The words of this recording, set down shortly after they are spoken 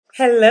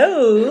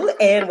Hello,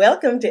 and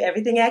welcome to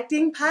Everything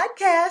Acting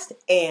Podcast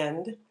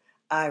and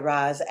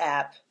iRoz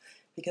app,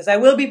 because I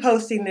will be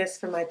posting this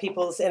for my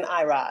peoples in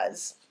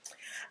iRoz.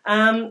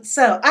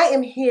 So I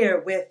am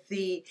here with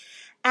the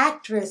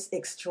actress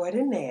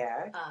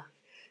extraordinaire,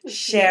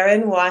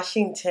 Sharon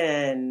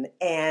Washington.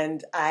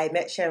 And I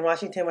met Sharon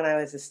Washington when I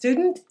was a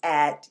student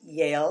at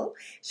Yale.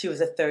 She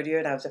was a third year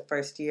and I was a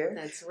first year.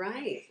 That's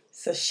right.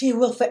 So she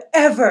will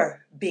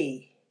forever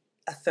be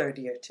a third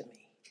year to me.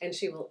 And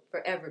she will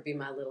forever be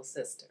my little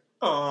sister.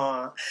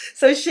 Aw.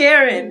 So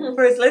Sharon,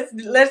 first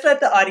let's let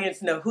the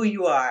audience know who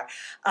you are.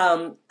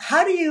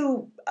 How do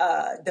you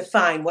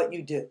define what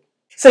you do?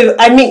 So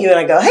I meet you and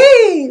I go,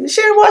 "Hey,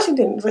 Sharon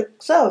Washington." It's like,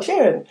 "So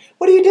Sharon,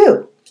 what do you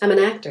do?" I'm an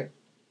actor.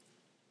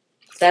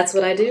 That's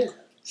what I do.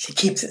 She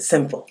keeps it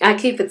simple. I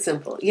keep it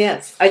simple.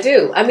 Yes, I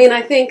do. I mean,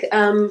 I think,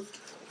 and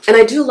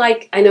I do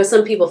like. I know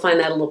some people find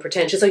that a little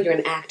pretentious. Oh, you're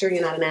an actor.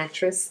 You're not an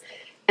actress.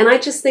 And I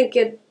just think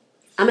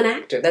I'm an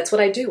actor. That's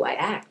what I do. I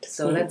act.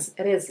 So it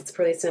is. It's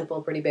pretty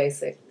simple, pretty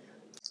basic.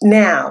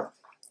 Now,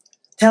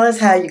 tell us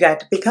how you got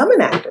to become an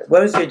actor.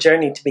 What was your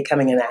journey to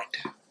becoming an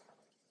actor?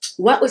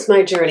 What was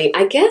my journey?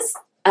 I guess,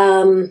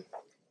 I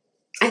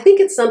think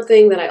it's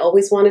something that I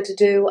always wanted to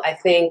do. I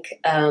think,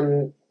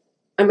 I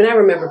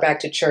remember back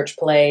to church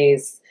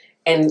plays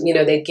and,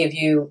 they'd give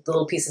you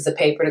little pieces of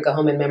paper to go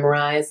home and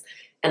memorize.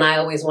 And I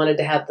always wanted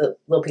to have the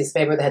little piece of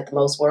paper that had the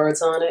most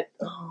words on it.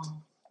 Oh.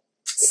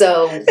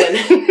 So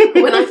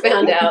when I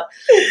found out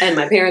and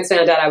my parents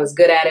found out I was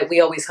good at it,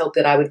 we always hoped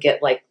that I would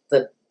get like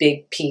the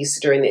big piece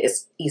during the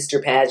Easter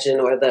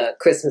pageant or the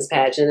Christmas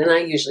pageant. And I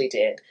usually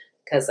did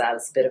because I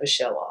was a bit of a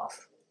show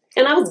off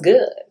and I was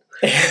good.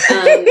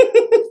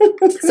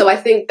 So I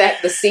think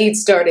that the seed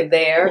started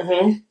there.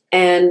 Mm-hmm.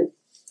 And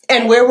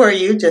where were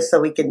you, just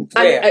so we can...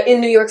 in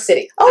New York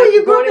City. Oh,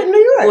 you grew up in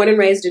New York. Born and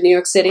raised in New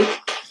York City.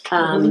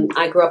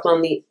 I grew up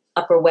on the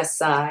Upper West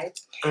Side,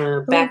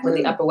 back when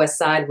the Upper West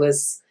Side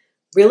was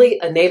really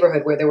a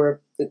neighborhood where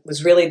it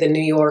was really the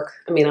New York,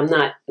 I'm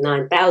not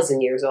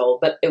 9,000 years old,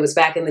 but it was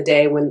back in the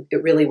day when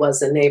it really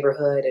was a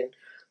neighborhood and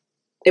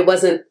it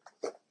was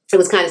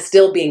kind of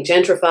still being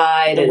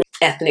gentrified and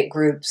ethnic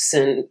groups,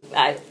 and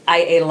I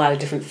ate a lot of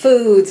different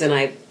foods and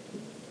I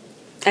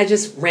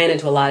just ran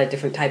into a lot of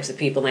different types of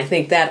people. And I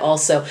think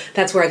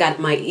that's where I got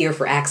my ear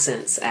for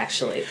accents,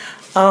 actually.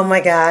 Oh my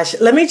gosh.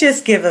 Let me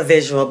just give a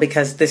visual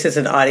because this is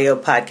an audio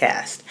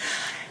podcast.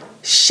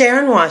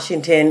 Sharon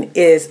Washington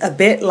is a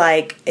bit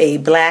like a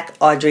black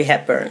Audrey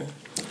Hepburn.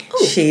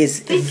 Oh,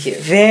 she's thank you.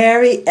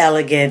 Very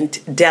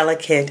elegant,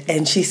 delicate,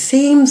 and she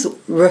seems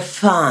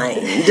refined.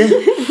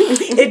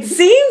 It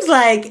seems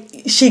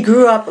like she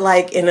grew up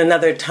like in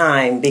another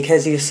time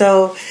because you're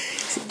so,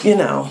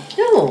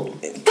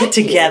 put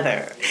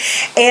together.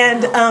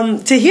 And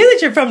to hear that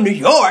you're from New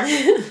York.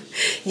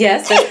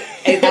 Yes,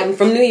 I'm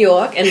from New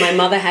York, and my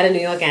mother had a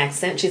New York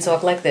accent. She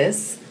talked like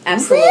this.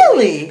 Absolutely.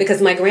 Really?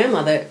 Because my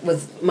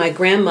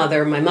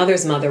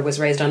mother's mother was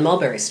raised on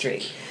Mulberry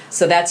Street.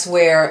 So that's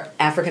where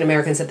African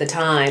Americans at the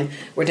time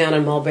were down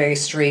on Mulberry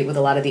Street with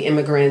a lot of the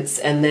immigrants,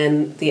 and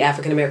then the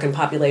African American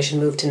population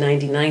moved to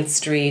 99th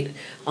Street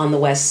on the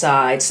west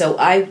side. So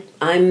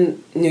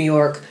I'm New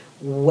York,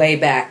 way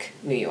back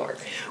New York.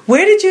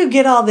 Where did you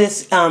get all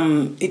this,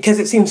 because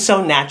it seems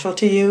so natural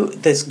to you,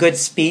 this good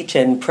speech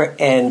and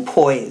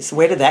poise?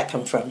 Where did that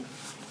come from?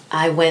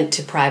 I went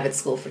to private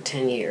school for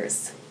 10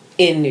 years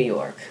in New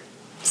York.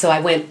 So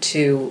I went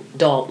to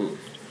Dalton.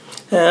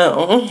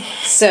 Oh.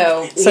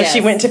 So yes,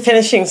 she went to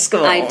finishing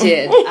school. I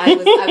did.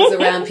 I was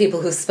around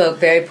people who spoke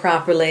very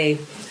properly.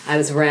 I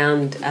was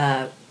around,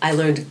 I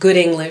learned good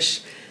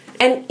English.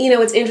 And,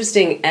 it's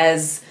interesting,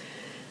 as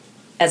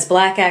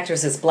black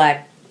actors, as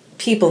black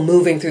people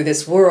moving through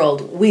this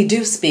world, we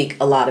do speak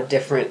a lot of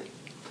different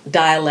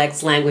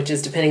dialects,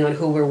 languages, depending on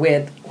who we're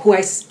with.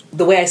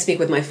 The way I speak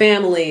with my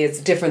family is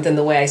different than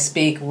the way I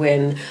speak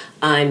when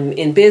I'm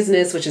in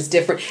business, which is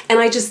different. And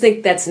I just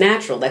think that's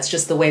natural. That's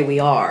just the way we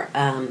are.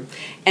 And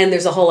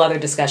there's a whole other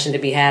discussion to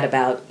be had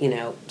about,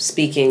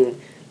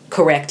 speaking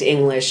correct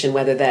English and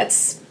whether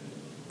that's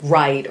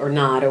right or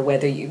not, or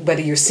whether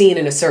you're seen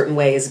in a certain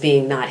way as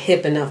being not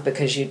hip enough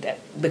because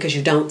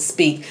you don't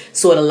speak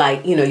sort of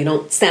like, you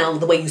don't sound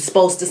the way you're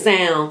supposed to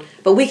sound.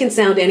 But we can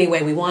sound any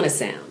way we want to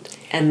sound.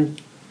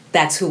 And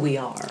that's who we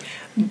are.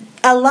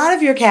 A lot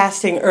of your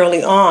casting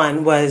early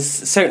on was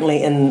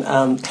certainly in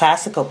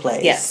classical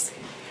plays. Yes.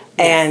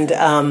 And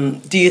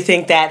do you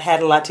think that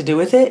had a lot to do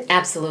with it?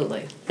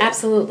 Absolutely.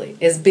 Absolutely.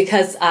 Is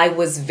because I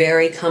was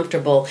very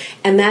comfortable.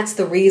 And that's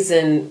the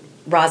reason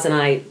Roz and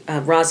I,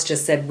 Roz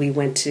just said we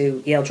went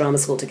to Yale Drama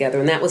School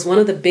together. And that was one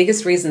of the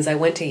biggest reasons I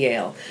went to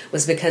Yale,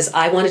 was because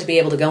I wanted to be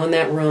able to go in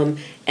that room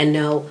and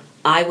know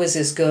I was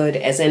as good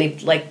as any,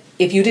 like,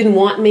 if you didn't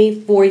want me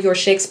for your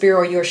Shakespeare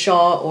or your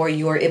Shaw or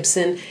your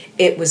Ibsen,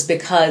 it was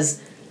because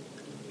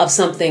of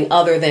something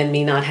other than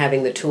me not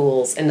having the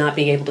tools and not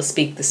being able to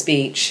speak the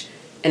speech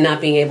and not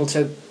being able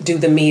to do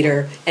the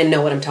meter and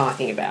know what I'm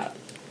talking about.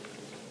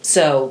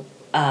 So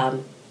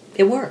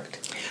it worked.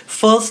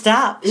 Full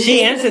stop.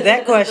 She answered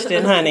that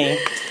question, honey.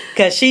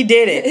 because she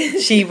did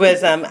it. She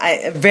was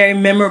very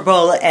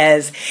memorable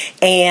as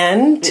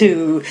Anne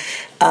to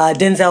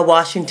Denzel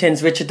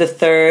Washington's Richard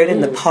III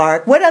in The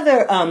Park. What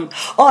other?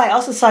 I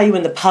also saw you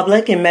in The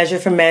Public in Measure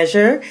for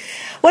Measure.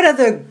 What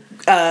other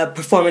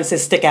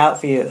performances stick out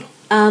for you?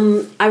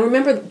 I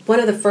remember one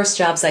of the first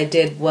jobs I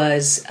did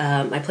was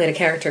I played a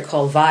character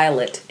called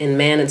Violet in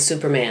Man and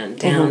Superman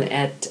down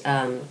at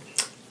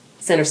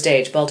Center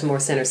Stage, Baltimore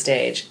Center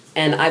Stage.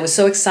 And I was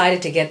so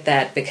excited to get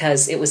that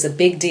because it was a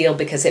big deal,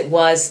 because it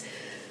was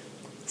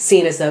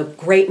seen as a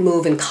great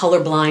move in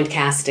colorblind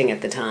casting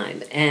at the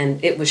time.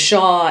 And it was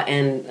Shaw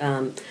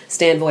and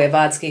Stan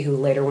Vojevodsky, who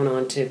later went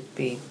on to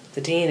be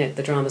the dean at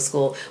the drama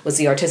school, was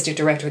the artistic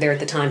director there at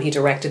the time. He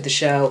directed the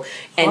show.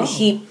 And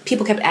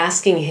people kept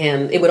asking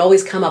him, it would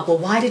always come up, well,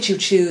 why did you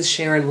choose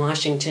Sharon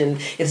Washington?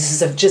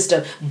 This is just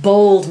a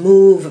bold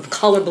move of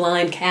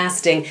colorblind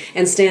casting.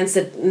 And Stan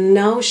said,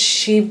 no,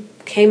 she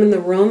came in the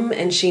room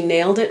and she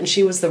nailed it, and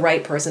she was the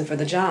right person for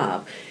the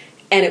job.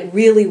 And it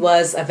really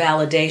was a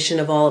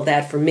validation of all of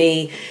that for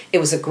me. It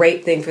was a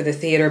great thing for the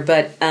theater.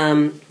 But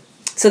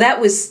so that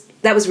was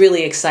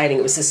really exciting.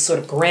 It was this sort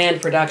of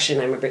grand production.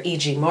 I remember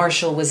E.G.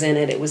 Marshall was in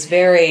it. It was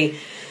very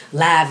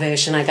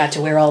lavish, and I got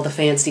to wear all the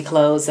fancy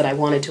clothes that I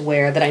wanted to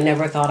wear that I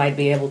never thought I'd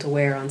be able to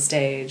wear on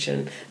stage,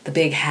 and the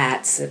big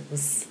hats. It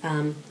was,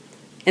 and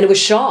it was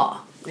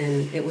Shaw,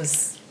 and it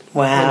was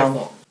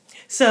wonderful.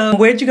 So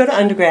where'd you go to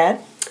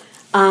undergrad?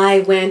 I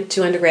went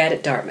to undergrad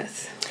at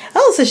Dartmouth.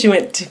 Oh, so she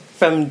went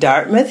from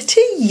Dartmouth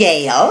to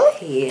Yale.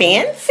 Yeah.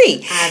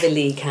 Fancy. Ivy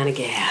League kind of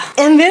gal.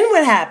 And then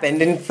what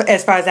happened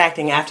as far as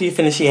acting after you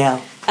finished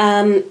Yale?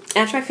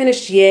 After I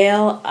finished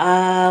Yale,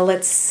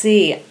 let's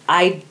see.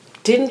 I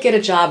didn't get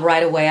a job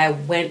right away. I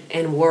went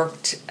and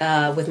worked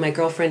with my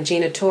girlfriend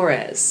Gina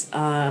Torres,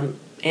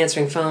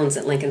 answering phones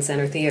at Lincoln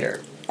Center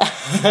Theater.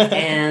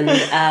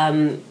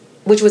 And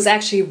which was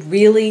actually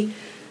really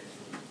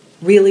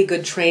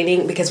good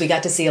training, because we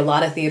got to see a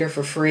lot of theater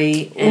for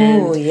free,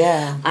 and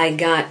I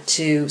got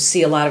to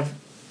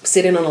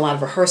sit in on a lot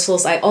of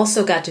rehearsals. I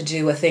also got to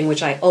do a thing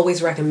which I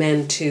always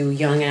recommend to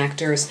young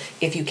actors,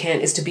 if you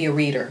can, is to be a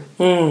reader.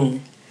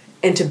 And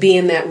to be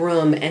in that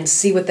room and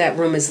see what that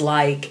room is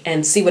like,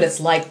 and see what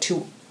it's like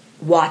to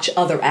watch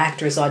other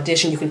actors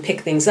audition. You can pick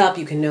things up,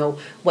 you can know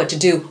what to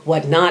do,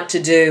 what not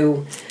to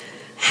do,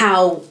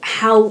 how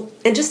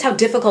and just how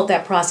difficult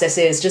that process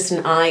is, just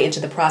an eye into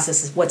the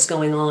process of what's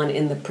going on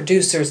in the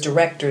producers,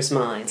 directors'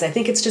 minds. I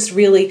think it's just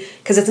really,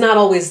 because it's not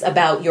always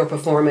about your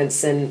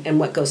performance and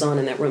what goes on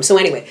in that room. So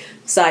anyway,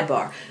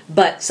 sidebar.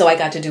 But so I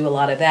got to do a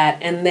lot of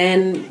that. And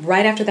then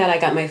right after that, I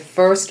got my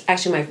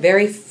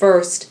very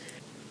first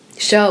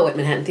show at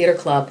Manhattan Theater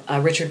Club,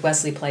 a Richard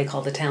Wesley play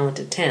called The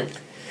Talented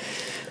Tenth,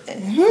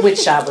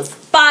 which I was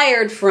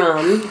fired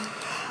from.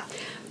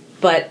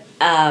 But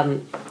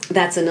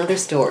that's another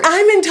story.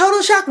 I'm in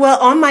total shock. Well,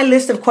 on my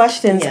list of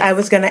questions, I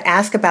was going to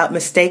ask about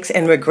mistakes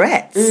and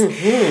regrets.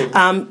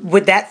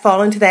 Would that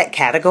fall into that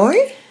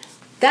category?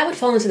 That would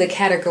fall into the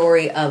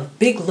category of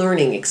big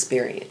learning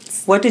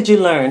experience. What did you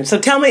learn? So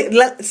tell me,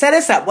 set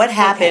us up. What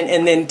happened,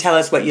 and then tell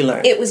us what you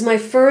learned. It was my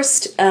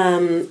first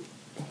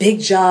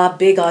big job,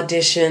 big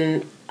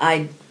audition.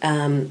 I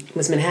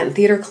was Manhattan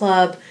Theater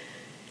Club.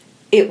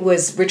 It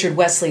was Richard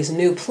Wesley's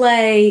new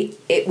play.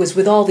 It was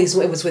with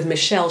it was with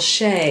Michelle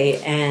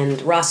Shea and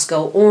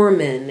Roscoe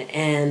Orman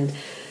and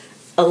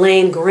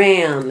Elaine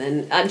Graham,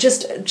 and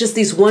just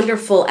these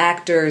wonderful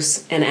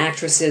actors and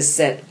actresses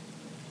that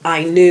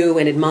I knew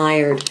and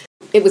admired.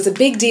 It was a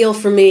big deal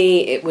for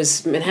me. It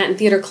was Manhattan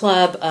Theater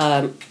Club,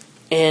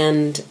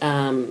 and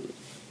I'm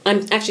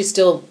actually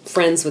still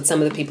friends with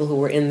some of the people who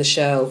were in the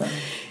show.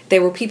 They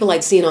were people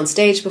I'd seen on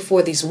stage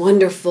before, these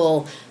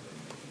wonderful,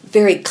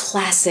 very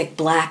classic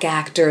black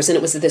actors, and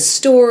it was this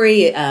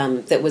story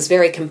that was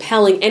very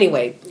compelling.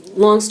 Anyway,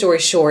 long story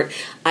short,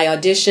 I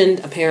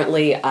auditioned.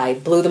 Apparently, I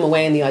blew them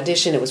away in the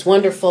audition. It was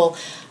wonderful.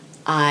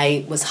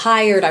 I was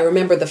hired. I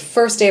remember the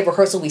first day of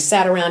rehearsal, we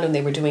sat around and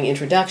they were doing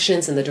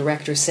introductions, and the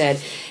director said,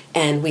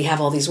 and we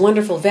have all these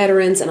wonderful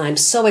veterans, and I'm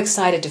so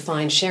excited to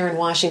find Sharon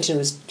Washington,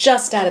 who's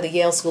just out of the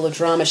Yale School of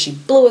Drama. She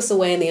blew us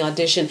away in the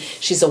audition.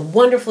 She's a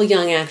wonderful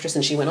young actress,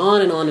 and she went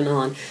on and on and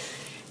on.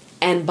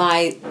 And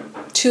by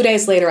 2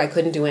 days later, I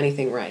couldn't do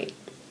anything right.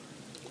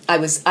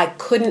 I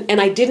couldn't, and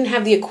I didn't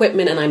have the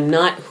equipment, and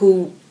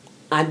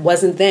I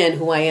wasn't then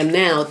who I am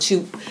now,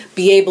 to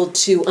be able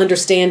to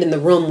understand in the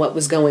room what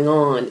was going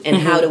on and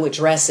how to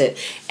address it.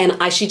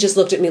 And she just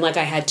looked at me like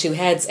I had two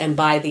heads, and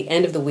by the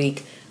end of the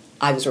week,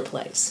 I was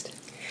replaced.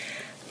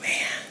 Man.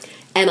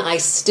 And I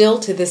still,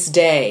 to this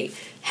day,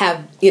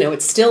 have,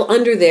 it's still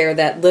under there,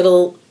 that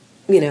little,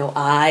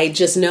 I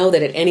just know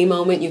that at any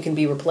moment you can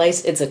be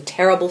replaced. It's a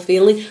terrible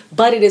feeling,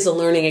 but it is a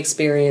learning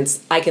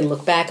experience. I can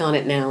look back on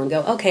it now and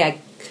go, okay,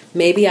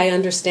 maybe I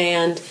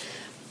understand.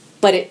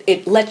 But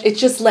it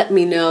just let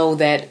me know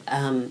that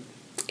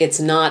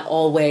it's not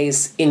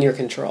always in your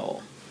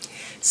control.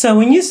 So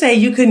when you say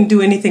you couldn't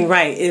do anything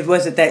right,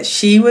 was it that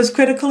she was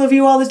critical of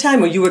you all the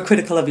time, or you were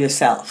critical of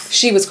yourself?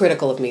 She was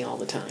critical of me all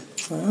the time.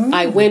 Oh.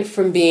 I went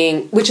from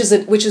being, which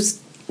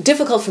is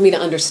difficult for me to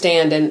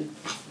understand, and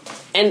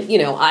And,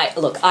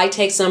 I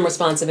take some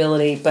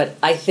responsibility, but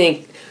I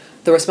think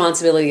the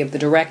responsibility of the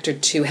director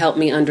to help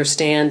me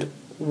understand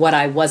what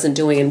I wasn't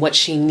doing and what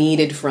she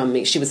needed from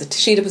me. She was a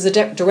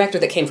director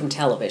that came from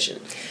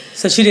television.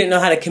 So she didn't know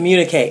how to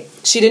communicate.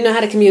 She didn't know how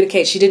to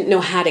communicate. She didn't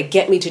know how to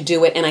get me to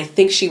do it, and I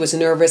think she was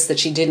nervous that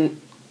she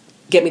didn't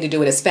get me to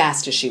do it as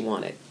fast as she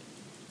wanted.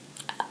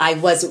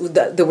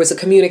 There was a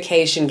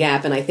communication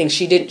gap, and I think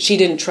she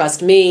didn't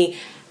trust me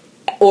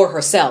or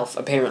herself,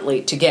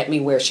 apparently, to get me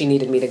where she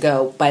needed me to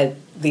go by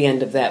the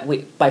end of that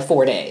week, by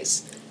 4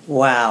 days.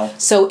 Wow.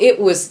 So it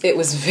was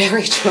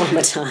very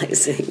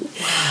traumatizing.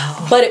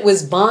 Wow. But it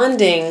was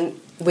bonding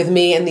with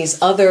me and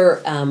these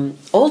other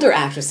older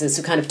actresses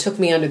who kind of took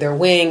me under their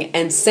wing,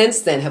 and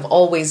since then have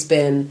always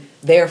been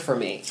there for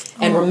me.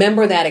 And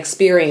remember that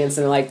experience,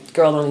 and they're like,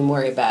 girl, don't even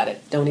worry about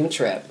it. Don't even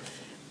trip.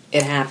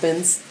 It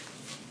happens.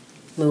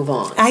 Move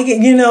on.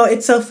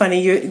 It's so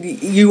funny.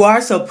 You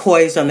are so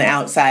poised on the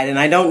outside, and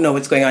I don't know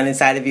what's going on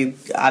inside of you,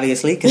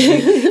 obviously, because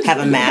you have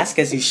a mask,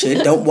 as you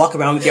should. Don't walk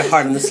around with your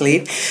heart on the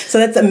sleeve. So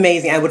that's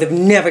amazing. I would have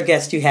never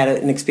guessed you had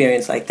an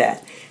experience like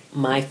that.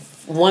 My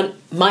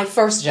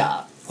first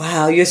job.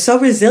 Wow, you're so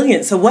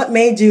resilient. So what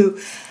made you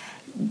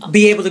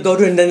be able to go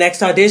to the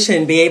next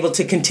audition, be able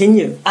to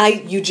continue?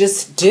 You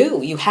just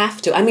do. You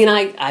have to. I mean,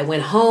 I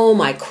went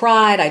home, I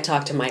cried, I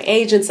talked to my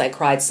agents, I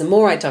cried some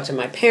more, I talked to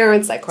my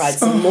parents, I cried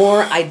some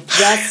more.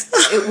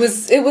 It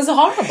was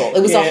horrible.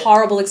 It was a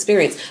horrible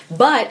experience.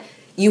 But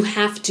you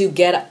have to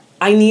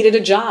I needed a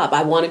job.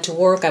 I wanted to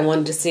work. I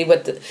wanted to see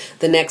what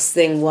the next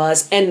thing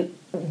was. And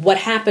what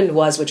happened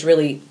was, which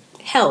really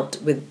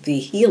helped with the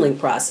healing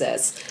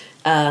process,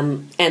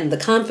 and the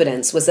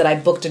confidence, was that I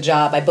booked a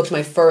job. I booked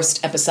my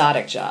first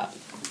episodic job.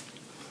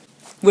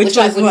 Which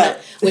was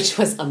what? Which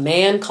was A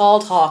Man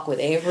Called Hawk with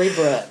Avery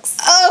Brooks.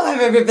 Oh,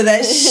 I remember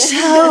that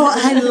show.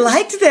 I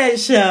liked that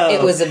show.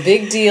 It was a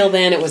big deal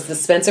then. It was the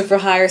Spencer for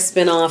Hire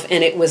spinoff,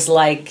 and it was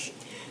like,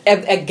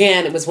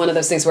 again, it was one of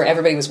those things where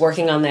everybody was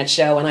working on that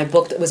show, and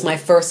it was my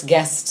first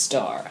guest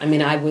star. I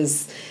mean,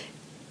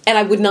 and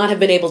I would not have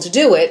been able to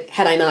do it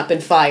had I not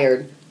been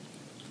fired,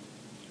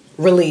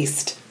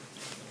 released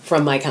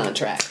from my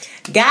contract.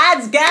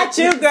 God's got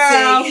you,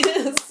 girl.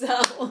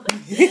 So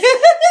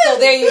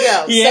there you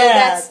go.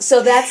 Yeah.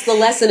 So that's the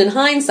lesson in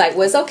hindsight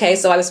was, okay,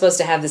 so I was supposed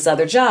to have this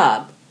other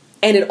job.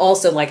 And it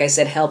also, like I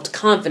said, helped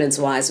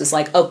confidence-wise. Was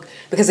like,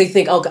 because they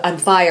think, I'm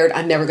fired,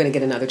 I'm never going to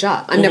get another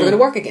job. I'm never going to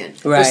work again.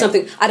 Right. There's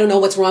something, I don't know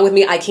what's wrong with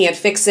me, I can't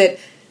fix it.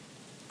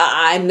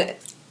 And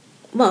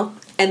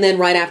then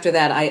right after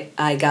that,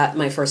 I got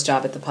my first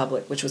job at the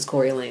Public, which was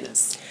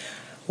Coriolanus.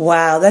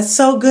 Wow, that's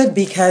so good,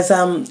 because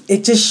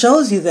it just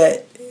shows you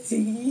that,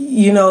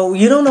 you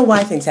don't know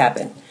why things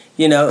happen.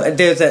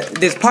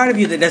 There's part of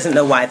you that doesn't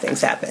know why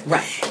things happen.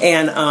 Right.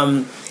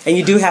 And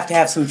you do have to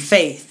have some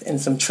faith and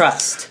some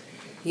trust.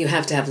 You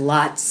have to have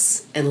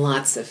lots and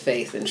lots of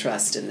faith and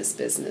trust in this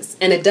business.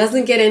 And it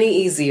doesn't get any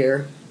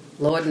easier,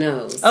 Lord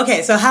knows.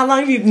 Okay, so how long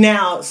have you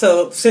now,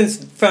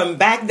 since from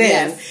back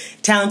then, yes.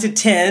 Talented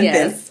 10, yes.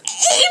 then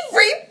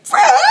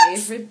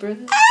Avery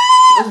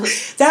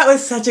Brooks. That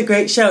was such a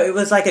great show. It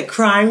was like a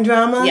crime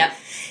drama. Yeah.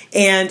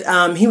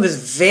 And he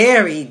was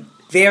very,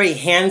 very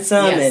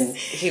handsome. Yes. And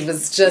he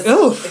was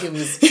he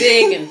was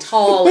big and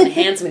tall and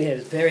handsome. And he had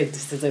a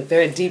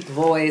very deep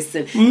voice,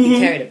 and he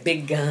carried a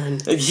big gun.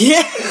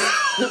 Yeah.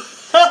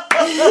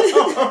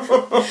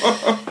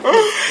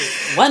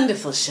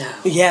 Wonderful show.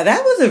 Yeah,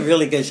 that was a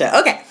really good show.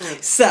 Okay,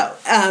 so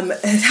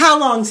how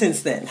long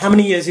since then? How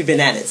many years have you been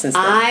at it since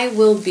then? I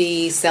will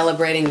be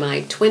celebrating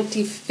my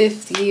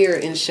 25th year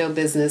in show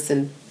business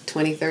in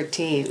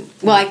 2013.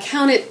 Well, I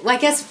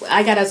guess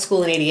I got out of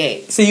school in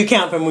 88. So you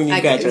count from when you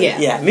graduated?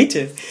 Yeah, me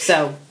too.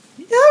 So. All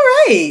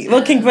right.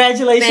 Well,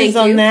 congratulations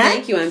on that.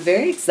 Thank you. I'm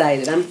very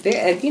excited. I'm very,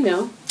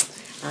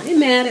 I am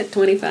mad at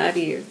 25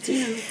 years.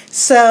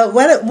 So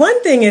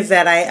one thing is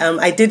that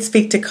I did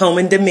speak to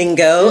Coleman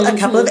Domingo a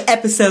couple of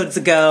episodes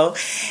ago,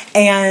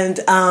 and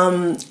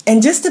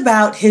just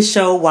about his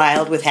show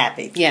Wild with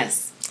Happy.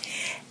 Yes.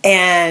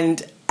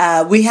 And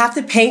we have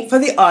to paint for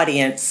the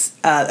audience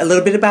a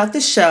little bit about the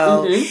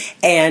show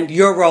and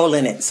your role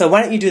in it. So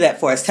why don't you do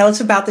that for us? Tell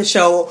us about the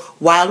show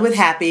Wild with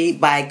Happy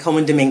by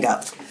Coleman Domingo.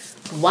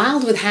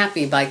 Wild with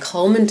Happy by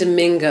Coleman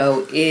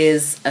Domingo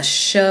is a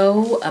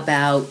show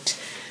about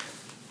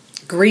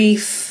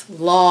grief,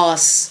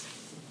 loss,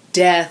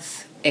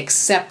 death,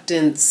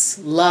 acceptance,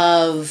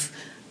 love,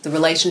 the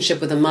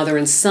relationship with a mother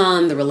and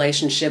son, the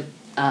relationship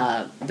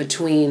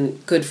between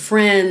good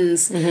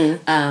friends,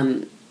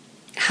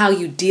 how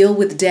you deal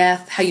with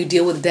death, how you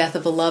deal with the death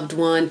of a loved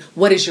one,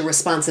 what is your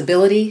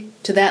responsibility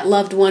to that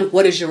loved one,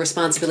 what is your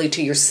responsibility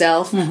to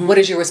yourself, what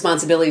is your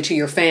responsibility to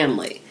your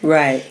family.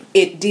 Right.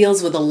 It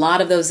deals with a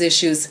lot of those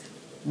issues,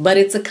 but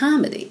it's a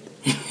comedy.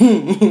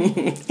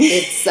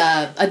 It's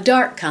a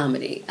dark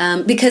comedy,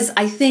 because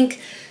I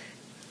think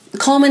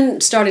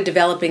Coleman started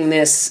developing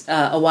this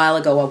a while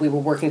ago while we were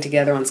working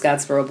together on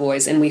Scottsboro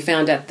Boys, and we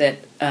found out that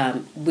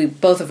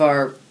both of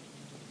our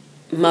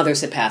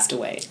mothers had passed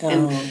away,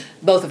 and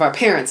both of our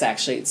parents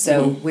actually.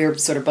 So we're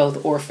sort of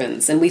both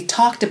orphans, and we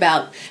talked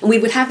about, and we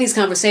would have these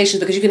conversations,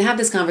 because you can have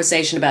this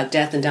conversation about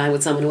death and dying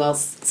with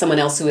someone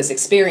else who has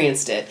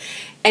experienced it,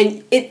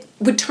 and it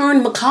would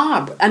turn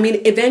macabre. I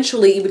mean,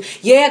 eventually, you would,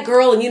 yeah,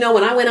 girl, and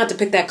when I went out to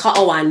pick that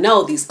coffin, I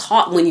know these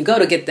when you go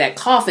to get that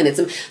coffin,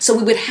 so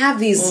we would have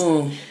these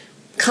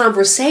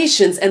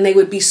conversations, and they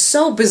would be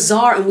so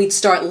bizarre, and we'd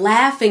start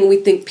laughing.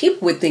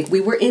 People would think we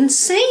were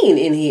insane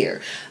in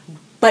here.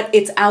 But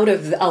it's out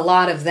of a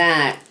lot of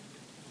that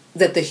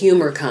the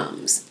humor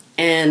comes.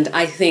 And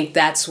I think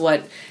that's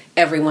what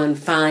everyone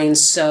finds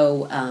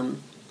so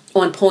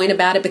on point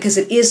about it, because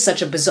it is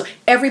such a bizarre,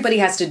 everybody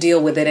has to deal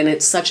with it, and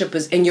it's such a,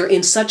 and you're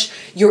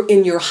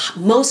in your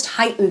most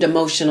heightened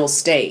emotional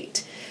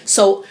state.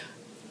 So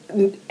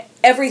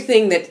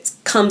everything that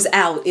comes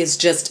out is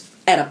just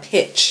at a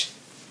pitch.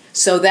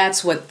 So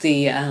that's what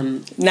the...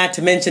 not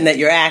to mention that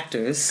you're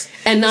actors.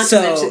 And not to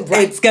mention...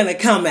 Right. It's going to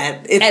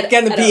it's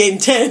going to be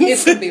intense.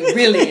 It's going to be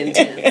really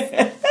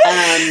intense.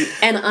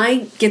 And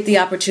I get the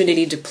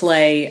opportunity to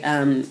play...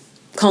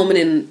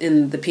 Coleman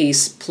in the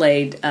piece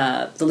played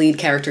the lead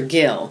character,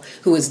 Gil,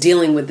 who was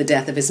dealing with the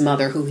death of his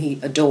mother, who he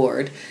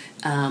adored,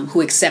 who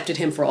accepted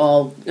him for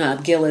all...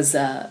 Gil is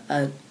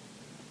a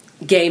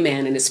gay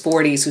man in his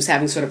 40s who's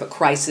having sort of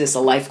a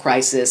life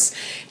crisis,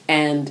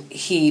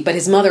 but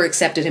his mother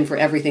accepted him for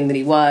everything that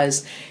he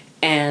was,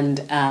 and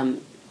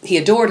he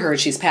adored her.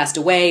 She's passed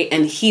away,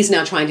 and he's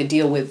now trying to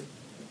deal with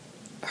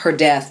her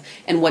death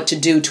and what to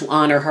do to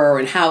honor her,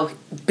 and how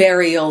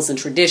burials and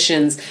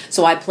traditions.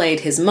 So I played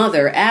his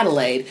mother,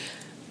 Adelaide,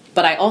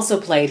 but I also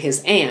played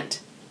his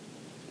aunt,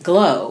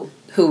 Glo,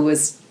 who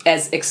was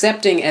as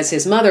accepting as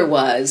his mother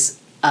was.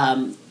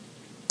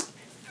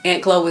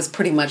 Aunt Glo was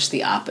pretty much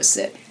the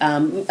opposite.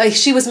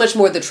 She was much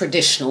more the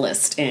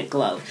traditionalist Aunt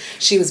Glo.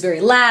 She was very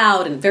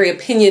loud and very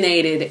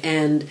opinionated,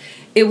 and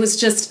it was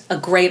just a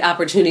great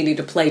opportunity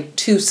to play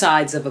two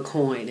sides of a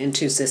coin and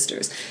two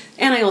sisters.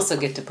 And I also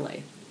get to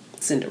play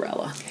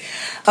Cinderella.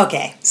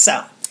 Okay,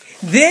 so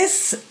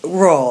this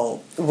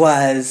role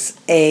was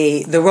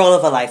the role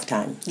of a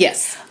lifetime.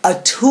 Yes. A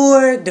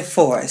tour de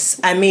force.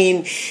 I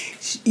mean...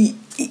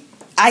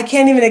 I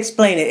can't even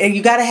explain it.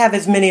 You got to have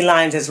as many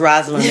lines as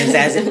Rosalind is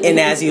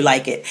As You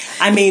Like It.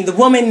 I mean, the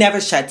woman never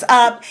shuts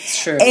up.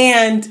 Sure.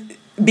 And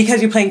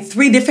because you're playing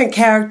three different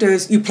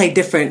characters, you play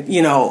different,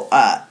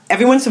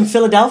 everyone's from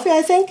Philadelphia,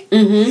 I think.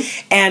 Mm-hmm.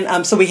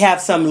 And so we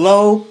have some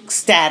low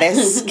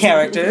status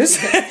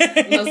characters.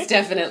 Most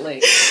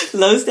definitely.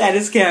 Low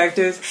status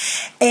characters.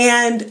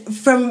 And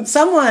from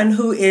someone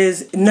who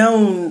is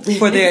known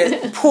for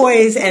their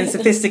poise and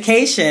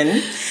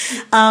sophistication,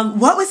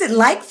 what was it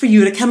like for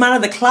you to come out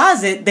of the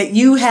closet that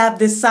you have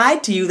this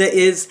side to you that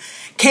is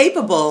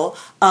capable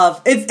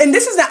of, and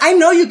this is, I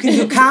know you can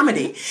do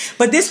comedy,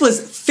 but this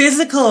was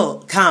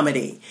physical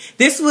comedy.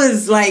 This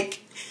was like,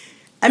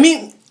 I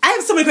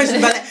have so many questions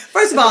about that.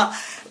 First of all,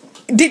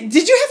 did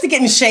you have to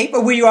get in shape,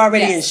 or were you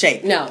already in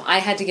shape? No, I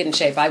had to get in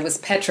shape. I was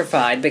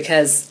petrified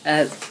because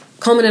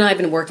Coleman and I have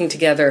been working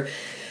together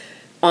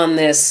on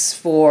this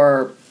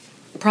for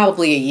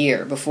probably a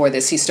year before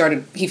this. He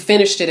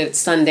finished it at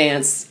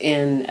Sundance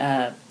in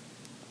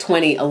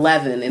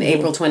 2011, in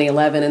April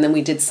 2011, and then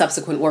we did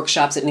subsequent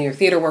workshops at New York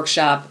Theater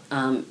Workshop,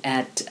 and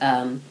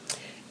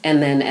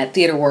then at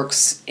Theater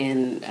Works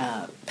in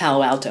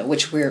Palo Alto,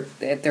 which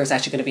there's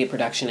actually going to be a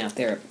production out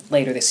there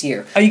later this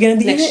year. Are you going to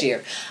be next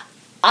year?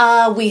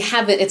 We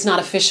haven't. It's not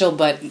official,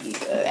 but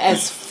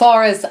as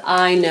far as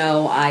I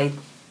know, I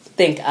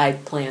think I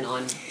plan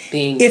on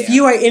being If there.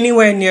 You are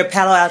anywhere near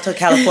Palo Alto,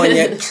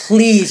 California,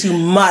 please, you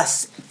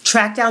must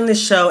track down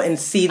this show and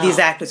see these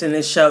actors in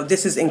this show.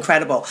 This is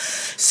incredible.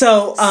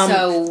 So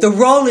the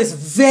role is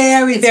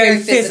very, very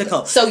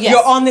physical. So yes.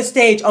 You're on the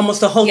stage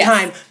almost the whole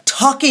time,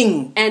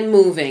 talking and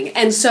moving.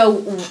 And so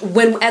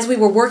as we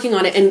were working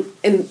on it,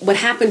 and what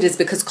happened is,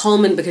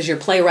 because your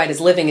playwright is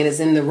living and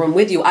is in the room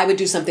with you, I would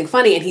do something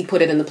funny and he'd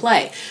put it in the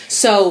play.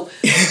 So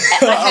I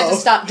had to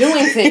stop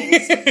doing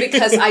things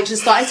because I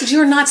said,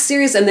 you're not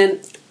serious. And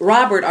then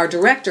Robert, our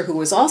director, who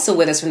was also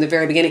with us from the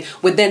very beginning,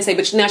 would then say,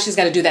 but now she's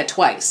got to do that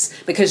twice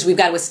because we've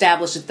got to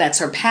establish that that's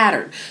her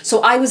pattern.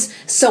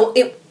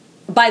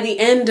 By the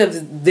end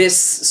of this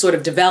sort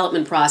of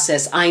development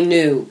process, I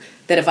knew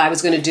that if I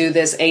was going to do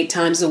this 8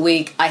 times a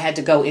week, I had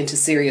to go into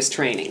serious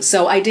training.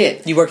 So I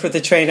did. You worked with a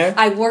trainer?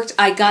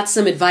 I got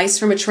some advice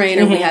from a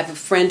trainer. Mm-hmm. We have a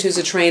friend who's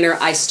a trainer.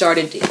 I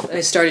started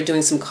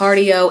doing some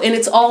cardio, and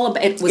it's so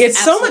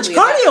much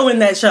cardio in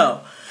that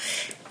show.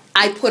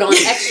 I put on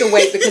extra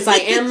weight because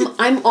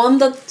I'm on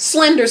the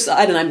slender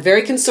side, and I'm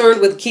very concerned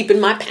with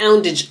keeping my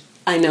poundage,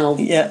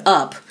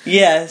 up.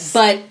 Yes.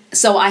 But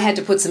so I had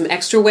to put some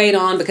extra weight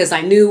on because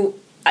I knew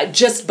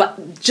just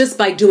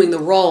by doing the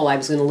role I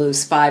was going to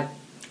lose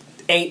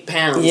 8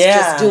 pounds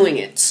just doing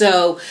it.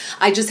 So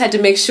I just had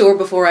to make sure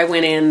before I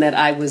went in that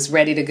I was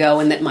ready to go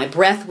and that my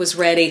breath was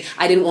ready.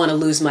 I didn't want to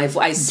lose my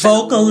voice. I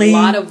spent a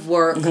lot of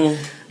work,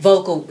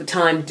 vocal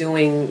time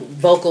doing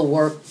vocal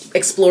work,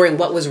 exploring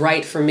what was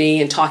right for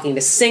me and talking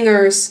to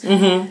singers.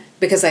 Mm-hmm.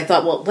 because I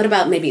thought, well, what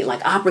about maybe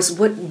like operas?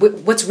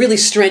 What's really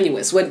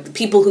strenuous? What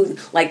people who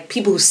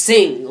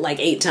sing like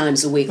 8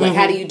 times a week? Like,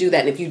 how do you do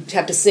that? And if you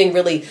have to sing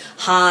really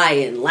high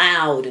and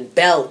loud and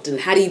belt, and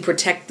how do you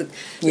protect the?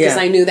 Because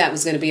I knew that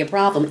was going to be a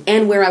problem.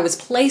 And where I was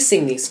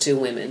placing these 2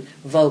 women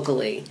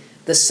vocally,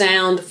 the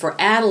sound for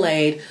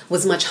Adelaide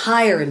was much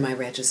higher in my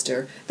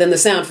register than the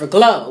sound for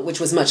Glow, which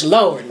was much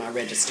lower in my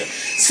register.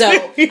 So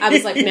I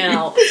was like,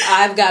 now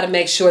I've got to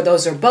make sure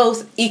those are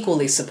both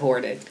equally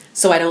supported,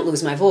 so I don't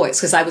lose my voice,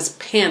 because I was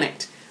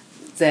panicked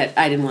that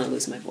I didn't want to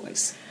lose my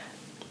voice.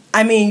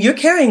 I mean, you're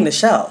carrying the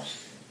show.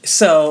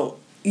 So,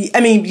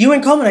 I mean, you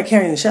and Coleman are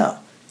carrying the show.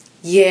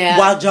 Yeah.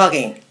 While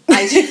jogging.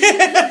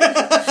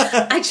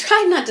 I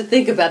tried not to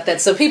think about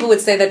that. So people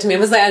would say that to me. I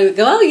would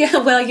go, oh yeah,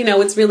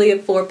 well, it's really a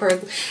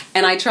 4-person.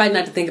 And I tried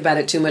not to think about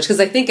it too much, because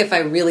I think if I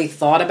really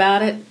thought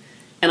about it,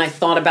 and I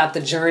thought about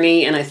the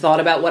journey, and I thought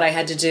about what I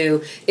had to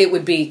do, it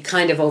would be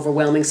kind of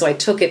overwhelming. So I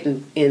took it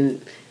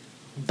in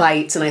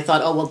bites, and I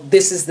thought, oh, well,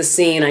 this is the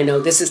scene. I know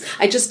this is...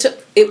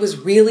 It was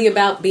really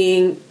about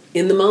being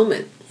in the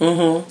moment.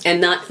 Mm-hmm.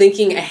 And not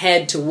thinking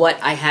ahead to what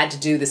I had to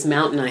do, this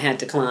mountain I had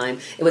to climb.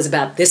 It was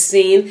about this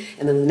scene,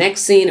 and then the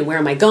next scene, and where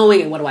am I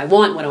going, and what do I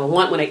want,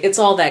 it's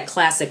all that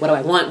classic, what do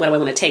I want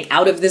to take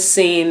out of this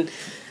scene.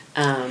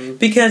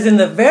 Because in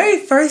the very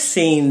first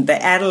scene,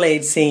 the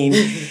Adelaide scene,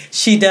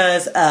 she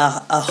does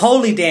a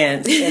holy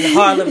dance in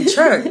Harlem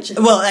church.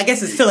 Well, I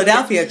guess it's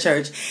Philadelphia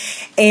church.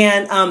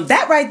 And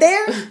that right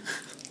there...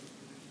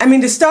 I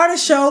mean, to start a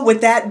show with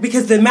that,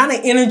 because the amount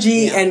of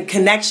energy and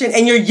connection,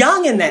 and you're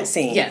young in that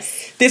scene.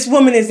 Yes. This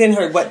woman is in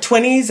her,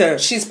 20s? Or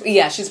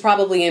she's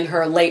probably in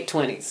her late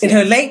 20s. In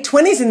her late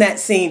 20s in that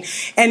scene.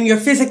 And your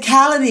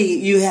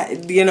physicality,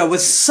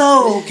 was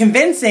so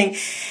convincing.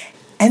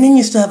 And then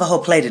you still have a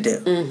whole play to do.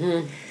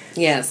 Mm-hmm.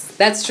 Yes,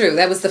 that's true.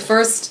 That was the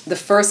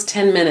first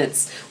 10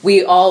 minutes.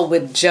 We all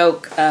would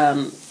joke,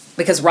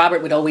 because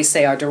Robert would always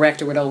say, our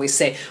director would always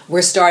say,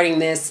 we're starting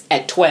this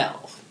at 12.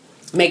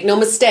 Make no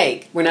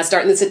mistake, we're not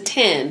starting this at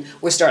 10,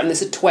 we're starting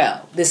this at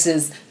 12. This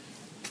is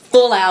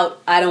full out,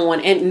 I don't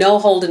want, and no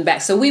holding back.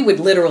 So we would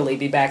literally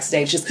be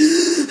backstage just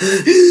with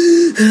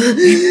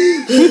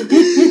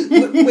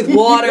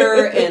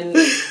water, and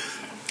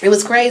it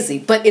was crazy.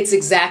 But it's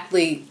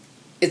exactly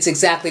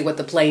what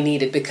the play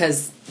needed,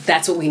 because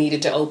that's what we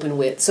needed to open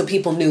with, so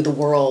people knew the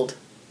world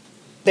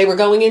they were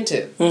going into.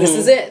 Mm-hmm. This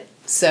is it.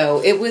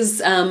 So it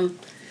was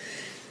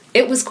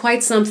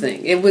quite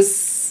something. It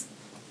was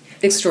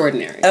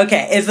extraordinary.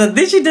 Okay, so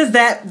then she does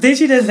that,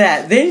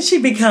 then she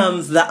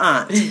becomes the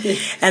aunt.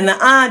 And the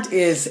aunt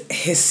is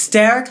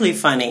hysterically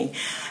funny,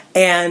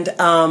 and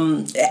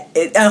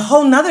a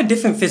whole nother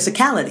different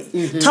physicality.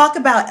 Mm-hmm. Talk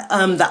about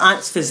the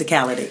aunt's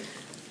physicality.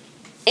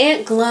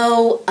 Aunt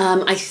Glow,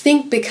 I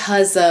think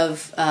because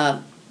of...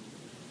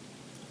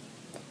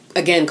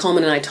 again,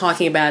 Coleman and I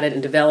talking about it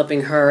and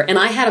developing her, and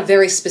I had a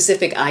very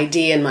specific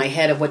idea in my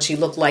head of what she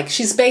looked like.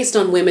 She's based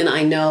on women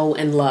I know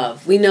and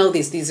love. We know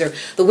these are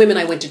the women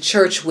I went to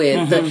church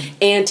with, mm-hmm. the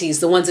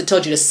aunties, the ones that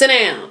told you to sit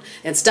down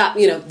and stop,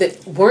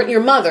 that weren't your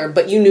mother,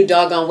 but you knew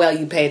doggone well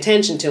you pay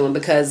attention to them,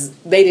 because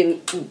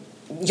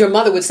your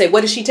mother would say,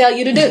 what does she tell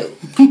you to do?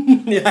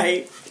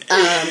 Right.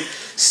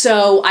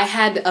 So I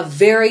had a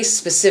very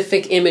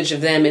specific image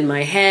of them in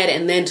my head,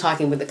 and then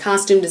talking with the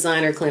costume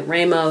designer, Clint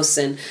Ramos,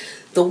 and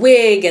the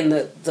wig and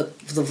the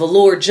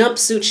velour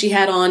jumpsuit she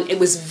had on. It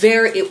was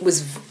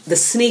the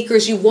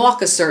sneakers. You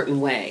walk a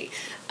certain way.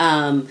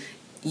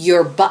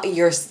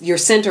 Your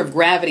center of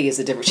gravity is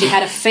a different. She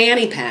had a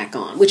fanny pack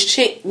on, which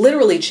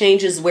literally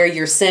changes where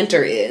your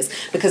center is,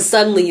 because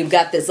suddenly you've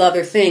got this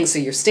other thing, so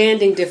you're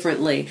standing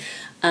differently.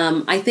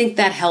 I think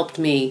that helped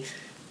me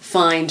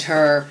find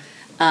her.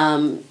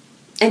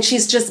 And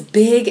she's just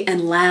big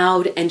and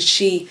loud, and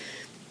she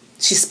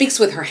speaks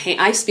with her hand.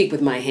 I speak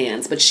with my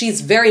hands, but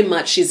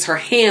her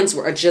hands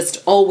are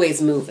just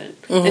always moving.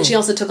 Mm-hmm. And she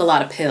also took a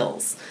lot of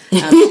pills.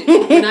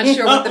 We're not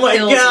sure what the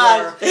pills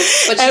were, but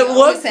she at always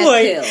what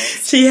point had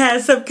pills. She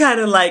has some kind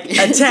of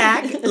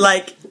attack,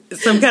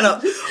 some kind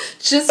of...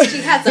 she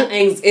has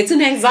it's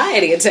an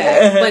anxiety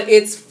attack, but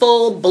it's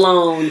full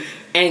blown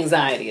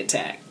anxiety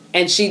attack,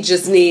 and she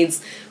just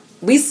needs.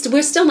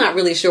 We're still not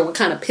really sure what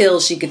kind of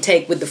pills she could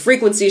take with the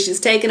frequency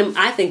she's taking them.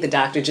 I think the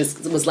doctor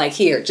just was like,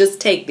 here,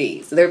 just take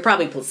these. They're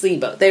probably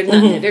placebo. They're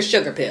not, mm-hmm. They're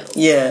sugar pills.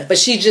 Yeah. But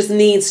she just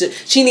needs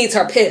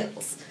her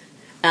pills.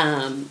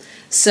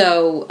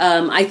 So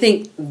I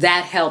think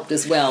that helped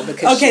as well.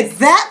 Because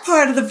that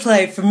part of the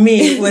play for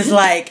me was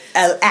like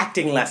an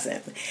acting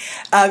lesson.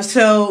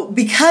 So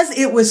because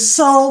it was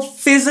so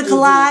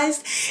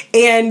physicalized, mm-hmm.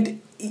 and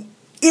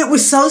it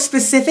was so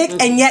specific, mm-hmm.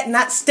 and yet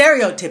not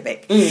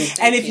stereotypic.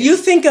 Mm-hmm. And if you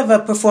think of a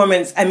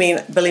performance, I mean,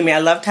 believe me, I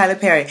love Tyler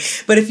Perry,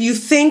 but if you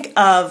think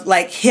of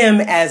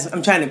him as,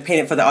 I'm trying to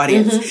paint it for the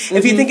audience, mm-hmm.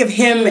 if you think of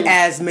him mm-hmm.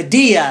 as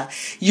Medea,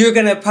 you're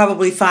going to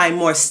probably find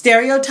more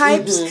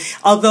stereotypes,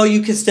 mm-hmm. although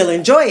you can still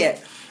enjoy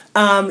it.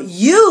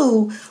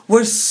 You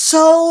were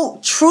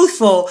so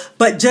truthful,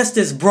 but just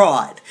as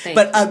broad.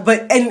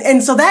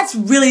 And so that's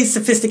really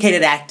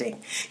sophisticated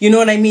acting. You know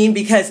what I mean?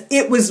 Because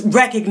it was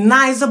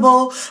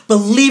recognizable,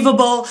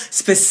 believable,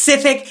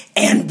 specific,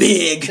 and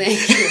big.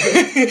 Thank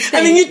you.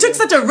 I mean, you took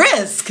such a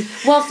risk.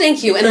 Well,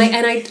 thank you. And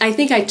I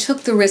think I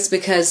took the risk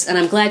because, and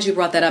I'm glad you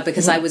brought that up,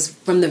 because I was,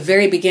 from the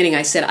very beginning,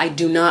 I said, I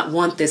do not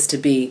want this to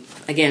be,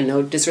 again,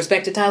 no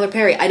disrespect to Tyler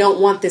Perry, I don't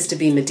want this to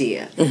be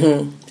Medea.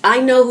 I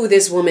know who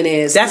this woman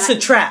is. That's the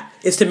trap,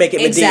 is to make it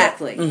Medea.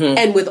 Exactly.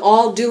 And with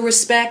all due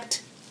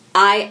respect,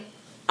 I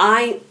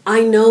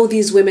know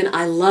these women.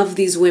 I love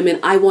these women.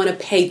 I want to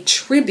pay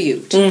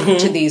tribute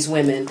to these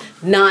women,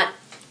 not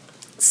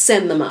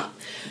send them up.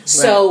 Right.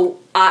 So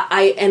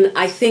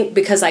I think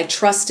because I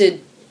trust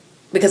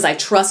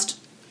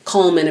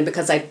Coleman and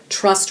because I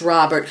trust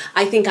Robert,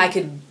 I think I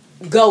could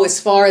go as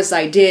far as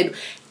I did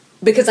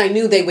because I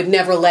knew they would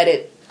never let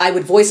it. I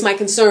would voice my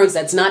concerns.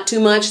 That's not too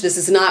much. This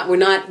is not. We're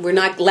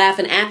not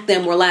laughing at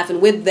them. We're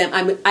laughing with them.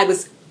 I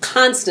was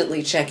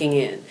constantly checking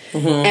in,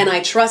 and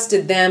I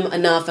trusted them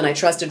enough, and I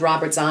trusted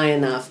Robert's eye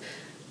enough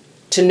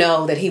to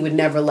know that he would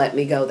never let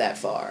me go that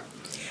far.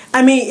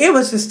 I mean, it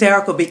was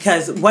hysterical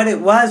because what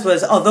it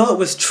was although it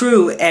was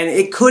true and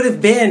it could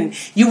have been,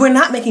 you were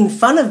not making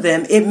fun of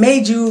them. It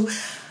made you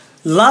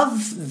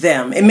love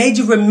them. It made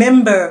you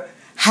remember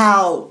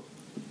how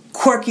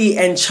quirky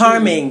and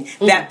charming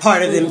that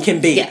part of them can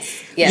be. Yes.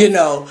 You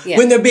know,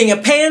 when they're being a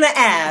pain in the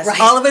ass,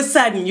 all of a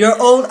sudden your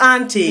old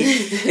auntie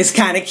is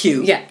kind of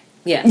cute.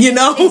 Yeah. You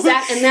know?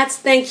 Exactly. And that's,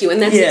 thank you.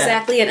 And that's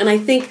exactly it. And I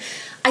think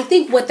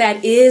what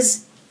that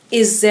is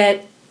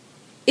that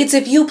it's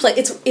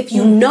if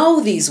you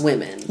know these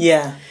women.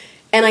 Yeah.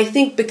 And I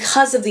think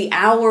because of the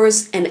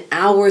hours and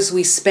hours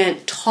we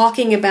spent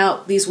talking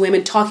about these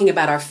women, talking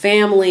about our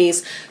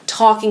families,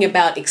 talking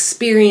about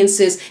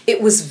experiences,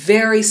 it was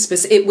very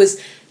specific.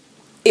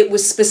 It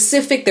was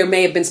specific. There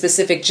may have been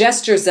specific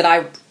gestures that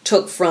I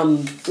took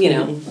from,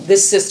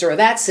 this sister or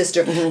that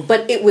sister,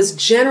 but it was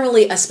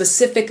generally a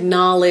specific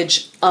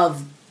knowledge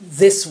of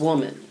this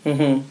woman,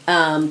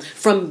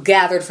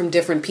 gathered from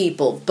different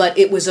people. But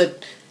it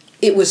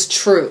was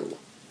true.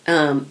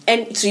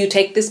 And so you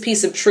take this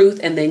piece of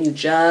truth and then you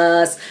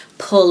just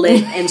pull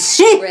it and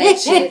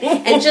stretch it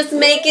and just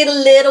make it a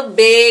little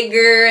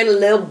bigger and a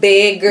little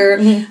bigger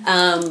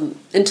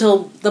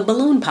until the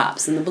balloon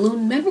pops. And the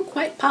balloon never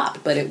quite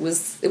popped, but it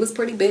was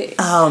pretty big.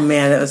 Oh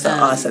man, that was so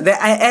awesome!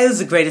 It was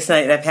the greatest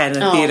night I've had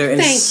in a theater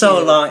in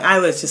so long. I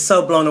was just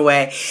so blown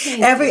away.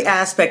 Every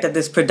aspect of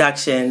this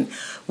production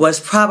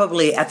was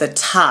probably at the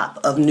top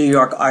of New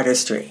York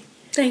artistry.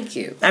 Thank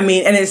you. I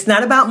mean, and it's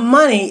not about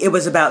money, it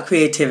was about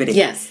creativity.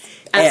 Yes,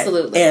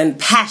 absolutely. And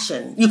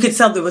passion. You could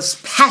tell there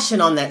was passion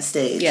on that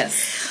stage.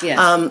 Yes.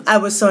 I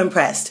was so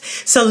impressed.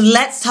 So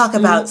let's talk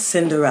about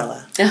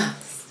Cinderella.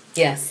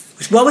 Yes.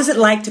 What was it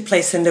like to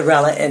play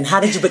Cinderella, and how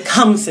did you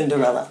become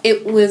Cinderella?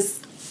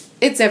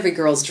 It's every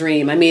girl's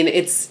dream. I mean,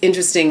 it's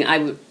interesting.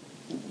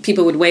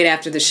 People would wait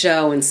after the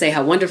show and say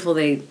how wonderful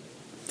they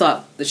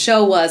thought the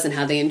show was and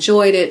how they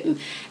enjoyed it.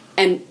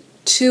 And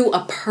to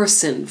a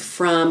person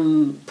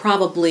from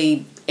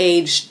probably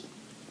aged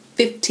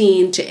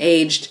 15 to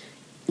aged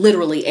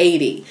literally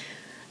 80,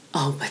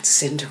 oh, but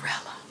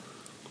Cinderella.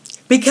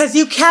 Because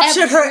you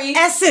captured her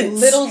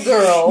essence. Little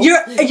girl.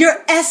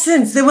 Your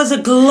essence. There was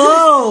a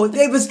glow.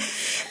 It was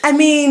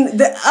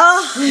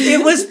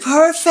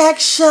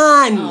perfection.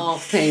 Oh,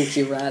 thank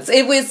you, Roz.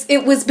 It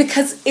was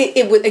because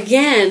it was,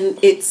 again,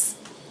 it's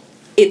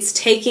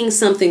taking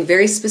something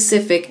very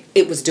specific.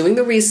 It was doing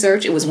the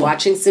research. It was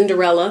watching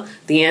Cinderella,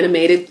 the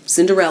animated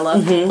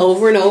Cinderella,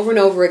 over and over and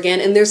over again.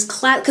 And there's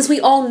because we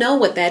all know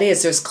what that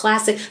is. There's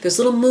classic. There's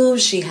little